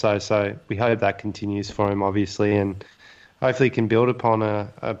 months or so. So we hope that continues for him, obviously, and hopefully can build upon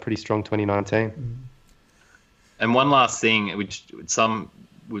a pretty strong 2019. And one last thing, which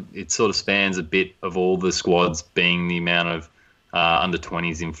it sort of spans a bit of all the squads, being the amount of under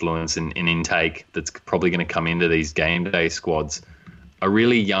 20s influence and intake that's probably going to come into these game day squads. A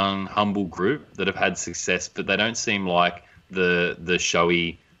really young, humble group that have had success, but they don't seem like the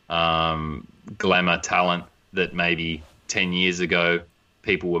showy glamour talent that maybe 10 years ago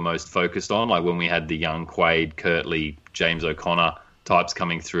people were most focused on. Like when we had the young Quaid, Kirtley, James O'Connor types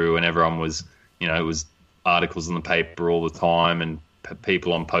coming through, and everyone was, it was articles in the paper all the time and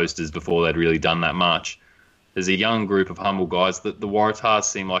people on posters before they'd really done that much. There's a young group of humble guys. The Waratahs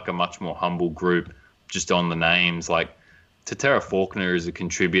seem like a much more humble group just on the names. Like, Tatera Faulkner is a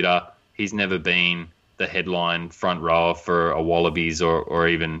contributor. He's never been the headline front rower for a Wallabies or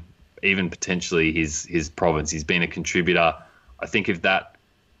even potentially his province. He's been a contributor. I think if that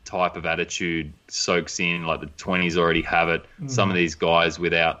type of attitude soaks in, like the 20s already have it, some of these guys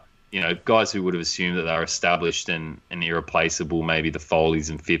without, guys who would have assumed that they're established and irreplaceable, maybe the Foleys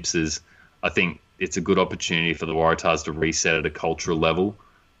and Phippses, I think it's a good opportunity for the Waratahs to reset at a cultural level.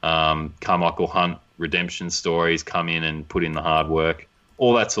 Carmichael Hunt, redemption stories, come in and put in the hard work.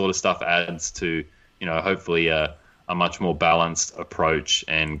 All that sort of stuff adds to, hopefully a much more balanced approach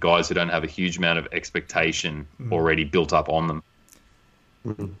and guys who don't have a huge amount of expectation already built up on them.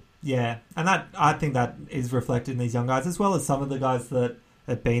 Yeah, and I think that is reflected in these young guys, as well as some of the guys that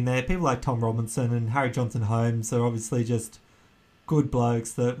have been there. People like Tom Robinson and Harry Johnson-Holmes are obviously just good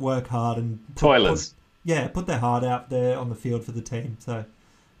blokes that work hard and put their heart out there on the field for the team. So,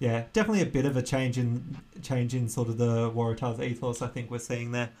 yeah, definitely a bit of a change in sort of the Waratahs ethos. I think we're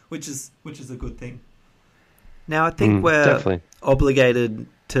seeing there, which is a good thing. Now, I think we're definitely obligated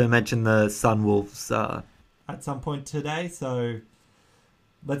to mention the Sunwolves at some point today. So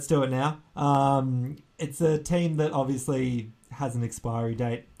let's do it now. It's a team that obviously has an expiry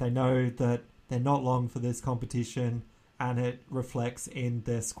date. They know that they're not long for this competition, and it reflects in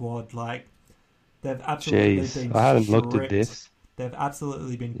their squad. Like, they've absolutely been I hadn't looked at this. They've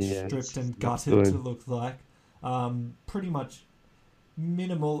absolutely been stripped and gutted to look like. Pretty much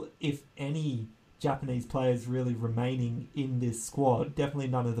minimal, if any, Japanese players really remaining in this squad. Definitely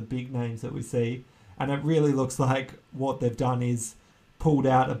none of the big names that we see. And it really looks like what they've done is pulled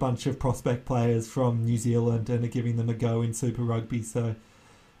out a bunch of prospect players from New Zealand and are giving them a go in Super Rugby. So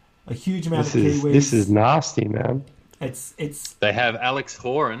a huge amount of Kiwis. This is nasty, man. It's. They have Alex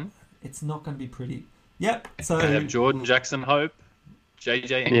Horan. It's not going to be pretty. Yep. So they have Jordan Jackson Hope,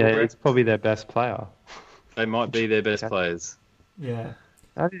 JJ Engelbrecht. Yeah, it's probably their best player. They might be their best players. Yeah.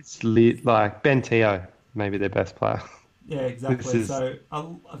 That is like Ben Teo, maybe their best player. Yeah, exactly. This is- So a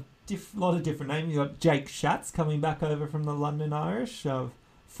lot of different names. You got Jake Schatz coming back over from the London Irish,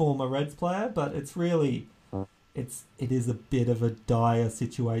 former Reds player, but it's really it is a bit of a dire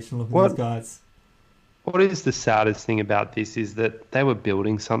situation looking at these guys. What is the saddest thing about this is that they were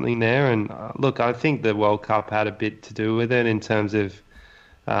building something there, and look, I think the World Cup had a bit to do with it in terms of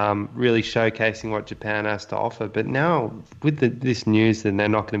really showcasing what Japan has to offer. But now, with this news that they're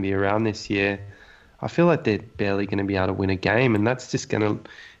not going to be around this year, I feel like they're barely going to be able to win a game, and that's just going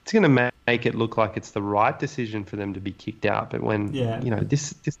to make it look like it's the right decision for them to be kicked out. But when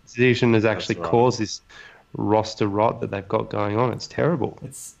this decision has actually caused this roster rot that they've got going on, it's terrible.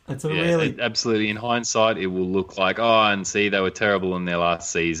 It's really absolutely. In hindsight, it will look like and see, they were terrible in their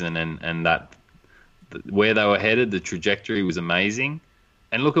last season, and that where they were headed, the trajectory was amazing.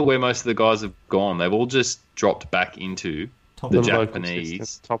 And look at where most of the guys have gone. They've all just dropped back into the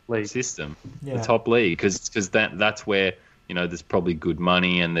Japanese top league system, the top league, because that's where there's probably good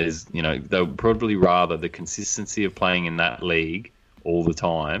money, and there's they'll probably rather the consistency of playing in that league all the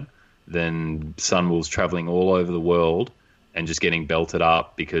time than Sunwolves travelling all over the world and just getting belted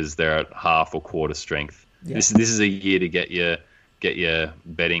up because they're at half or quarter strength. Yeah. This is a year to get your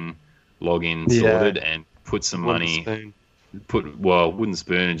betting login sorted and put some money. Wooden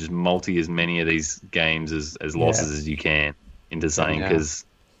spoon and just multi as many of these games as losses as you can into something, because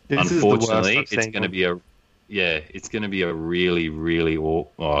unfortunately it's going to be a really, really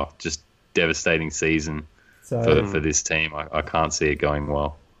just devastating season for this team. I can't see it going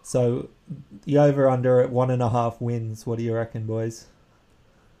well. So the over-under at 1.5 wins, what do you reckon, boys?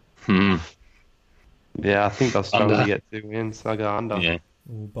 Yeah, I think they'll struggle to get 2 wins. I'll go under. Yeah.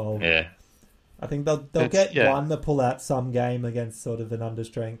 Ooh, bold. Yeah. I think they'll get one to pull out some game against sort of an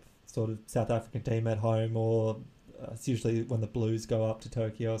understrength sort of South African team at home, or it's usually when the Blues go up to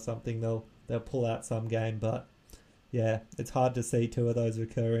Tokyo or something, they'll pull out some game. But yeah, it's hard to see 2 of those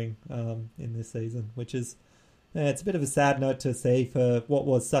occurring in this season, which is it's a bit of a sad note to see for what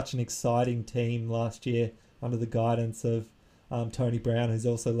was such an exciting team last year under the guidance of Tony Brown, who's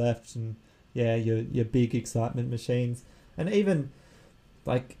also left, and your big excitement machines, and even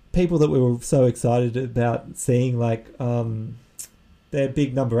like people that we were so excited about seeing, like their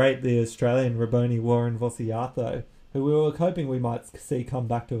big number 8, the Australian Raboni Warren Vosiato, who we were hoping we might see come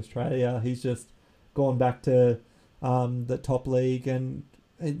back to Australia. He's just gone back to the top league, and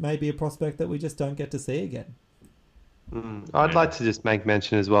it may be a prospect that we just don't get to see again. I'd like to just make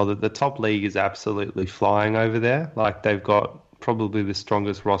mention as well that the top league is absolutely flying over there. Like, they've got probably the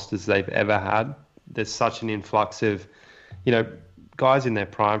strongest rosters they've ever had. There's such an influx of, guys in their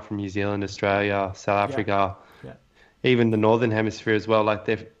prime from New Zealand, Australia, South Africa, even the Northern Hemisphere as well. Like,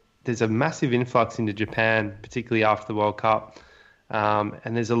 there's a massive influx into Japan, particularly after the World Cup.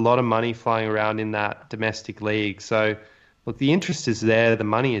 And there's a lot of money flying around in that domestic league. So, look, the interest is there, the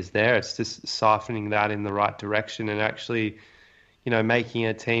money is there. It's just siphoning that in the right direction and actually, making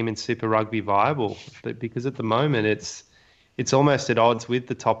a team in Super Rugby viable. But because at the moment it's almost at odds with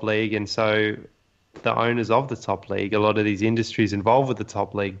the top league, and so the owners of the top league, a lot of these industries involved with the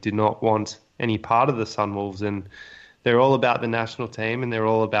top league, do not want any part of the Sunwolves, and they're all about the national team and they're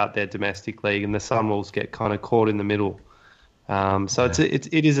all about their domestic league, and the Sunwolves get kind of caught in the middle.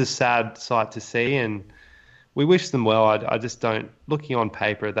 It is a sad sight to see, and we wish them well. I just don't. Looking on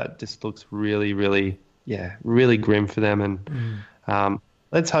paper, that just looks really, really, really grim for them. And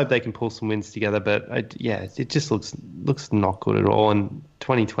let's hope they can pull some wins together. But it just looks not good at all. And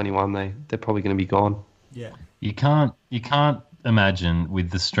 2021, they're probably going to be gone. Yeah, you can't imagine,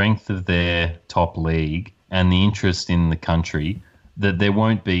 with the strength of their top league and the interest in the country, that there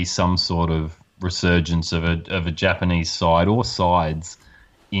won't be some sort of resurgence of a Japanese side or sides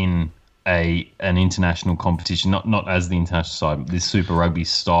in an international competition, not as the international side, this Super Rugby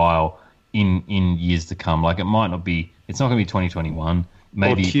style in years to come. Like, it's not going to be 2021.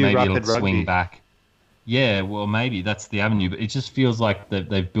 Maybe it'll swing back. Yeah, well, maybe that's the avenue, but it just feels like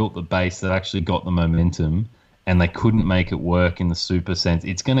they've built the base that actually got the momentum, and they couldn't make it work in the super sense.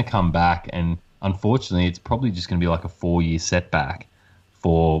 It's going to come back, and unfortunately, it's probably just going to be like a 4-year setback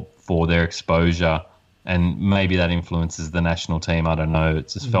for their exposure. And maybe that influences the national team. I don't know. It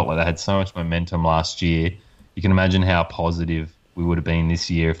just felt like they had so much momentum last year. You can imagine how positive we would have been this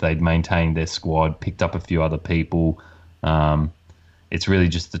year if they'd maintained their squad, picked up a few other people. It's really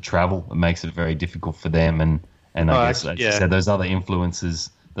just the travel that makes it very difficult for them. And I guess, as you said, those other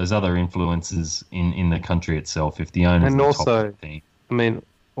influences in the country itself. If the owners and the also, top team. I mean,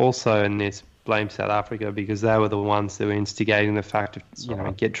 also in this, blame South Africa, because they were the ones that were instigating the fact of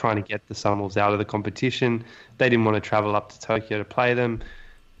trying to get the Sunwolves out of the competition. They didn't want to travel up to Tokyo to play them.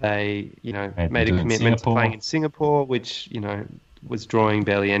 They, you know, Made made a them do it in commitment to Singapore. playing in Singapore, which, you know, was drawing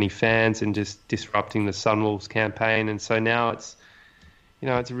barely any fans and just disrupting the Sunwolves campaign. And so now it's, you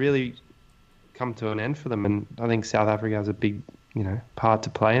know, it's really come to an end for them. And I think South Africa has a big, you know, part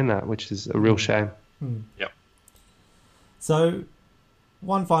to play in that, which is a real shame. Yep. So,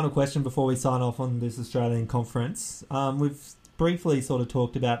 one final question before we sign off on this Australian conference. We've briefly sort of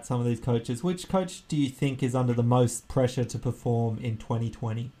talked about some of these coaches. Which coach do you think is under the most pressure to perform in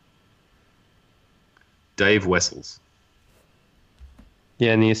 2020? Dave Wessels.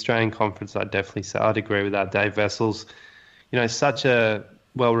 Yeah, in the Australian conference, I'd definitely say I'd agree with that. Dave Wessels, you know, such a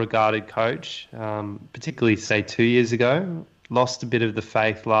well-regarded coach, particularly, say, 2 years ago. Lost a bit of the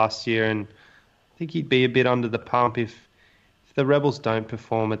faith last year, and I think he'd be a bit under the pump if the Rebels don't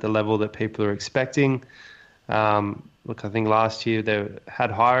perform at the level that people are expecting. Look, I think last year they had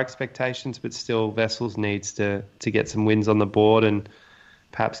higher expectations, but still Wessels needs to get some wins on the board and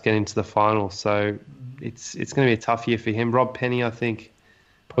perhaps get into the final. So it's going to be a tough year for him. Rob Penny, I think,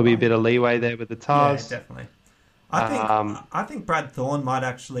 probably a bit of leeway there with the Tars. Yeah, definitely. I think Brad Thorne might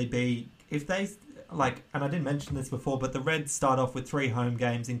actually be, if they, like, and I didn't mention this before, but the Reds start off with 3 home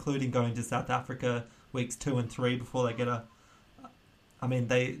games, including going to South Africa weeks 2 and 3 before they get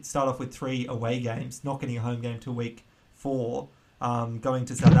they start off with 3 away games, not getting a home game till week 4, going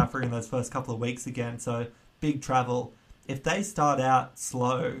to South Africa in those first couple of weeks again, so big travel. If they start out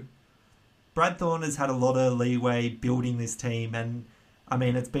slow, Brad Thorne has had a lot of leeway building this team, and I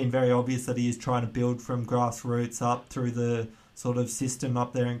mean, it's been very obvious that he is trying to build from grassroots up through the sort of system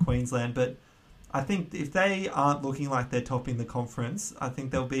up there in Queensland. But I think if they aren't looking like they're topping the conference, I think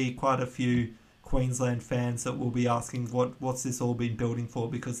there'll be quite a few Queensland fans that will be asking what's this all been building for,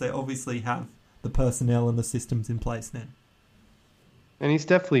 because they obviously have the personnel and the systems in place now. And he's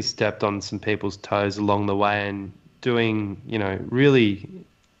definitely stepped on some people's toes along the way and doing, you know, really,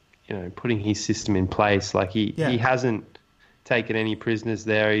 you know, putting his system in place. Like he hasn't taken any prisoners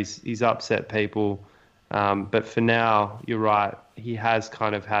there. He's upset people. But for now, you're right. He has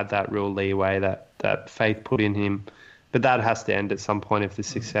kind of had that real leeway, that faith put in him. But that has to end at some point if the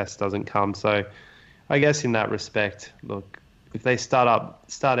success doesn't come. So I guess in that respect, look, if they start out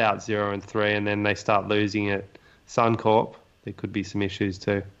 0-3 and then they start losing at Suncorp, there could be some issues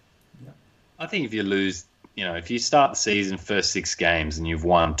too. I think if you lose, you know, if you start the season first 6 games and you've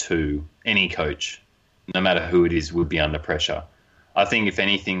won 2, any coach, no matter who it is, would be under pressure. I think if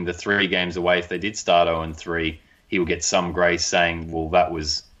anything, the 3 games away, if they did start 0-3, he will get some grace saying, well, that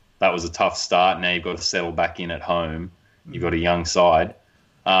was a tough start. Now you've got to settle back in at home. You've got a young side.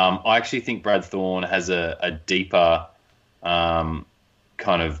 I actually think Brad Thorne has a deeper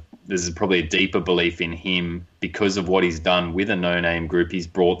there's probably a deeper belief in him because of what he's done with a no-name group. He's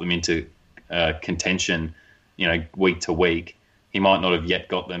brought them into contention, you know, week to week. He might not have yet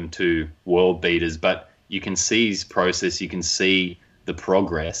got them to world beaters, but you can see his process. You can see the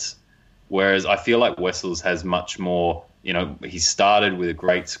progress. Whereas I feel like Wessels has much more, you know, he started with a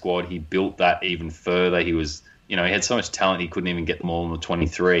great squad. He built that even further. He was, you know, he had so much talent he couldn't even get them all in the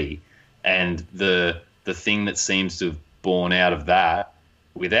 23. And the thing that seems to have borne out of that,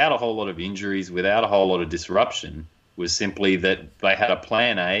 without a whole lot of injuries, without a whole lot of disruption, was simply that they had a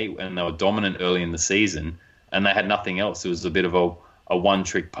plan A and they were dominant early in the season and they had nothing else. It was a bit of a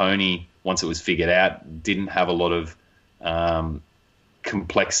one-trick pony once it was figured out. Didn't have a lot of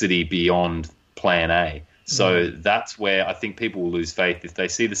complexity beyond plan A. So that's where I think people will lose faith. If they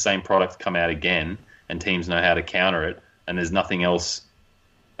see the same product come out again and teams know how to counter it and there's nothing else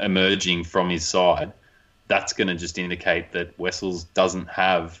emerging from his side, that's going to just indicate that Wessels doesn't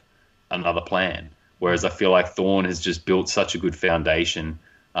have another plan. Whereas I feel like Thorne has just built such a good foundation.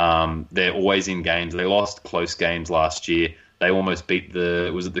 They're always in games. They lost close games last year. They almost beat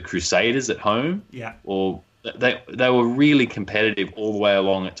the Crusaders at home? Yeah. Or they were really competitive all the way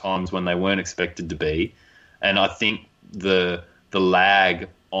along at times when they weren't expected to be. And I think the lag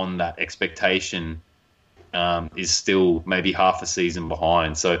on that expectation is still maybe half a season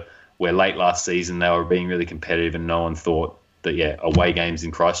behind. So where late last season they were being really competitive and no one thought that, away games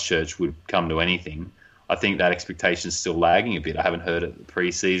in Christchurch would come to anything. I think that expectation is still lagging a bit. I haven't heard it the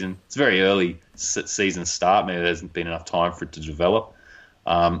pre-season. It's a very early season start. Maybe there hasn't been enough time for it to develop.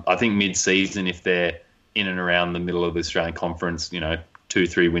 I think mid-season, if they're in and around the middle of the Australian Conference,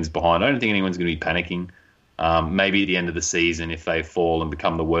 2-3 wins behind, I don't think anyone's going to be panicking. Maybe at the end of the season, if they fall and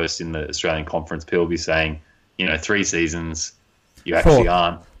become the worst in the Australian Conference, people will be saying, 3 seasons, you actually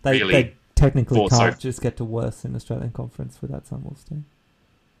aren't really. They technically can't just get to worse in Australian Conference with that Sunwolves team.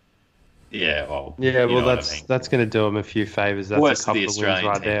 Yeah, well, Yeah, you well, know what I mean. that's going to do them a few favours. That's Worse a for the couple of wins Australian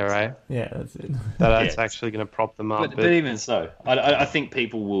right there, teams. right? Yeah, that's it. That's Yeah. actually going to prop them up. But even so, I think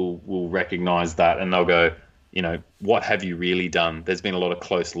people will recognise that and they'll go, what have you really done? There's been a lot of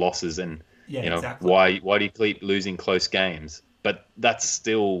close losses, and Yeah, exactly. why do you keep losing close games? But that's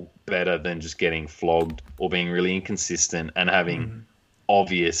still better than just getting flogged or being really inconsistent and having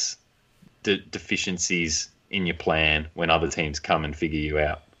obvious deficiencies in your plan when other teams come and figure you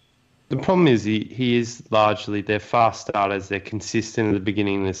out. The problem is he is largely, they're fast starters. They're consistent at the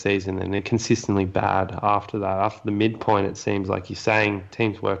beginning of the season and they're consistently bad after that. After the midpoint, it seems like you're saying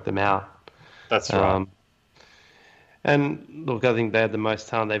teams work them out. That's right. And look, I think they had the most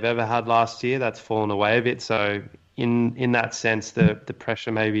talent they've ever had last year. That's fallen away a bit. So in that sense, the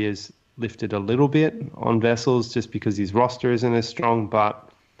pressure maybe is lifted a little bit on Vessels just because his roster isn't as strong. But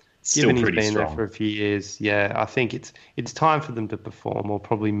Still given he's pretty been strong. there for a few years, yeah, I think it's time for them to perform or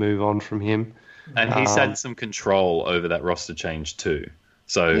probably move on from him. And he's had some control over that roster change too.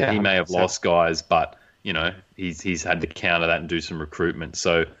 So Yeah, he may have 100%. lost guys, but he's had to counter that and do some recruitment.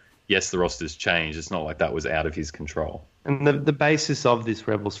 So yes, the roster's changed. It's not like that was out of his control. And the basis of this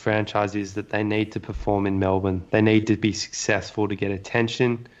Rebels franchise is that they need to perform in Melbourne. They need to be successful to get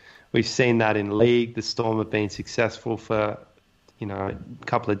attention. We've seen that in league. The Storm have been successful for a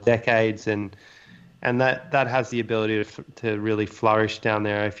couple of decades, and that has the ability to really flourish down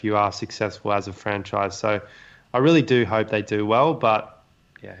there if you are successful as a franchise. So I really do hope they do well, but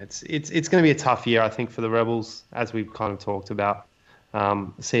yeah, it's going to be a tough year, I think, for the Rebels, as we've kind of talked about.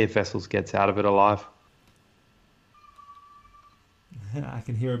 See if Vessels gets out of it alive. I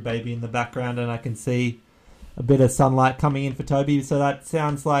can hear a baby in the background and I can see a bit of sunlight coming in for Toby. So that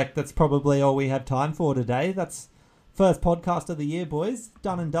sounds like that's probably all we have time for today. That's first podcast of the year, boys.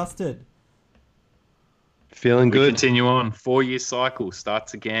 Done and dusted. Feeling We good. continue on. 4-year cycle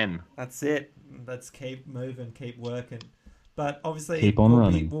starts again. That's it. Let's keep moving, keep working. But obviously, Keep on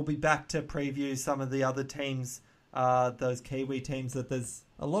running. we'll be back to preview some of the other teams, those Kiwi teams, that there's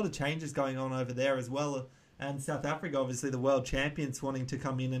a lot of changes going on over there as well. And South Africa, obviously the world champions, wanting to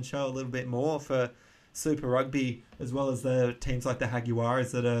come in and show a little bit more for Super Rugby, as well as the teams like the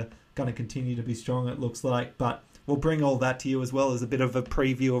Jaguares that are going to continue to be strong, it looks like. But we'll bring all that to you as well as a bit of a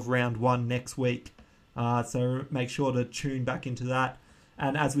preview of round one next week. So make sure to tune back into that.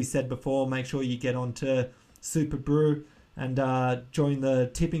 And as we said before, make sure you get onto Super Brew and join the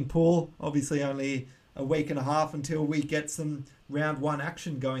tipping pool. Obviously only a week and a half until we get some round one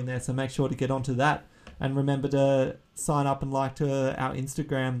action going there. So make sure to get onto that. And remember to sign up and like to our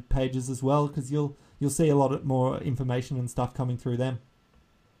Instagram pages as well, because you'll see a lot more information and stuff coming through them.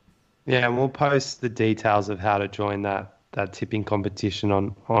 Yeah, and we'll post the details of how to join that tipping competition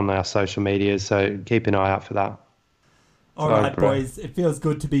on our social media, so keep an eye out for that. All Sorry, right, bro. boys. It feels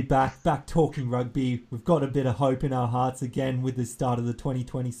good to be back talking rugby. We've got a bit of hope in our hearts again with the start of the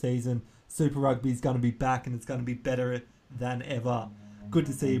 2020 season. Super Rugby is going to be back, and it's going to be better than ever. Good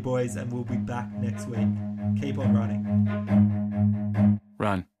to see you, boys, and we'll be back next week. Keep on running.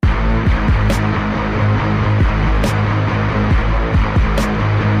 Run.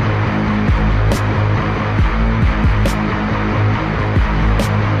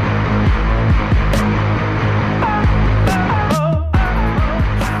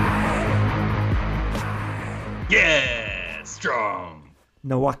 Yeah, strong.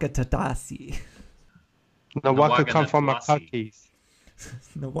 Nawaka Tadasi. Nawaka come from Natawasi. Makakis.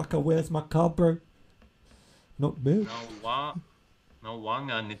 Nawaka, where's my car, bro? Not me. Nawanga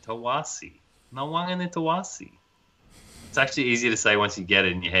Nitawasi. Nawanga Nitawasi. It's actually easier to say once you get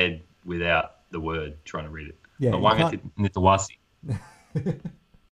it in your head without the word trying to read it. Yeah, you Nawanga can't- Nitawasi.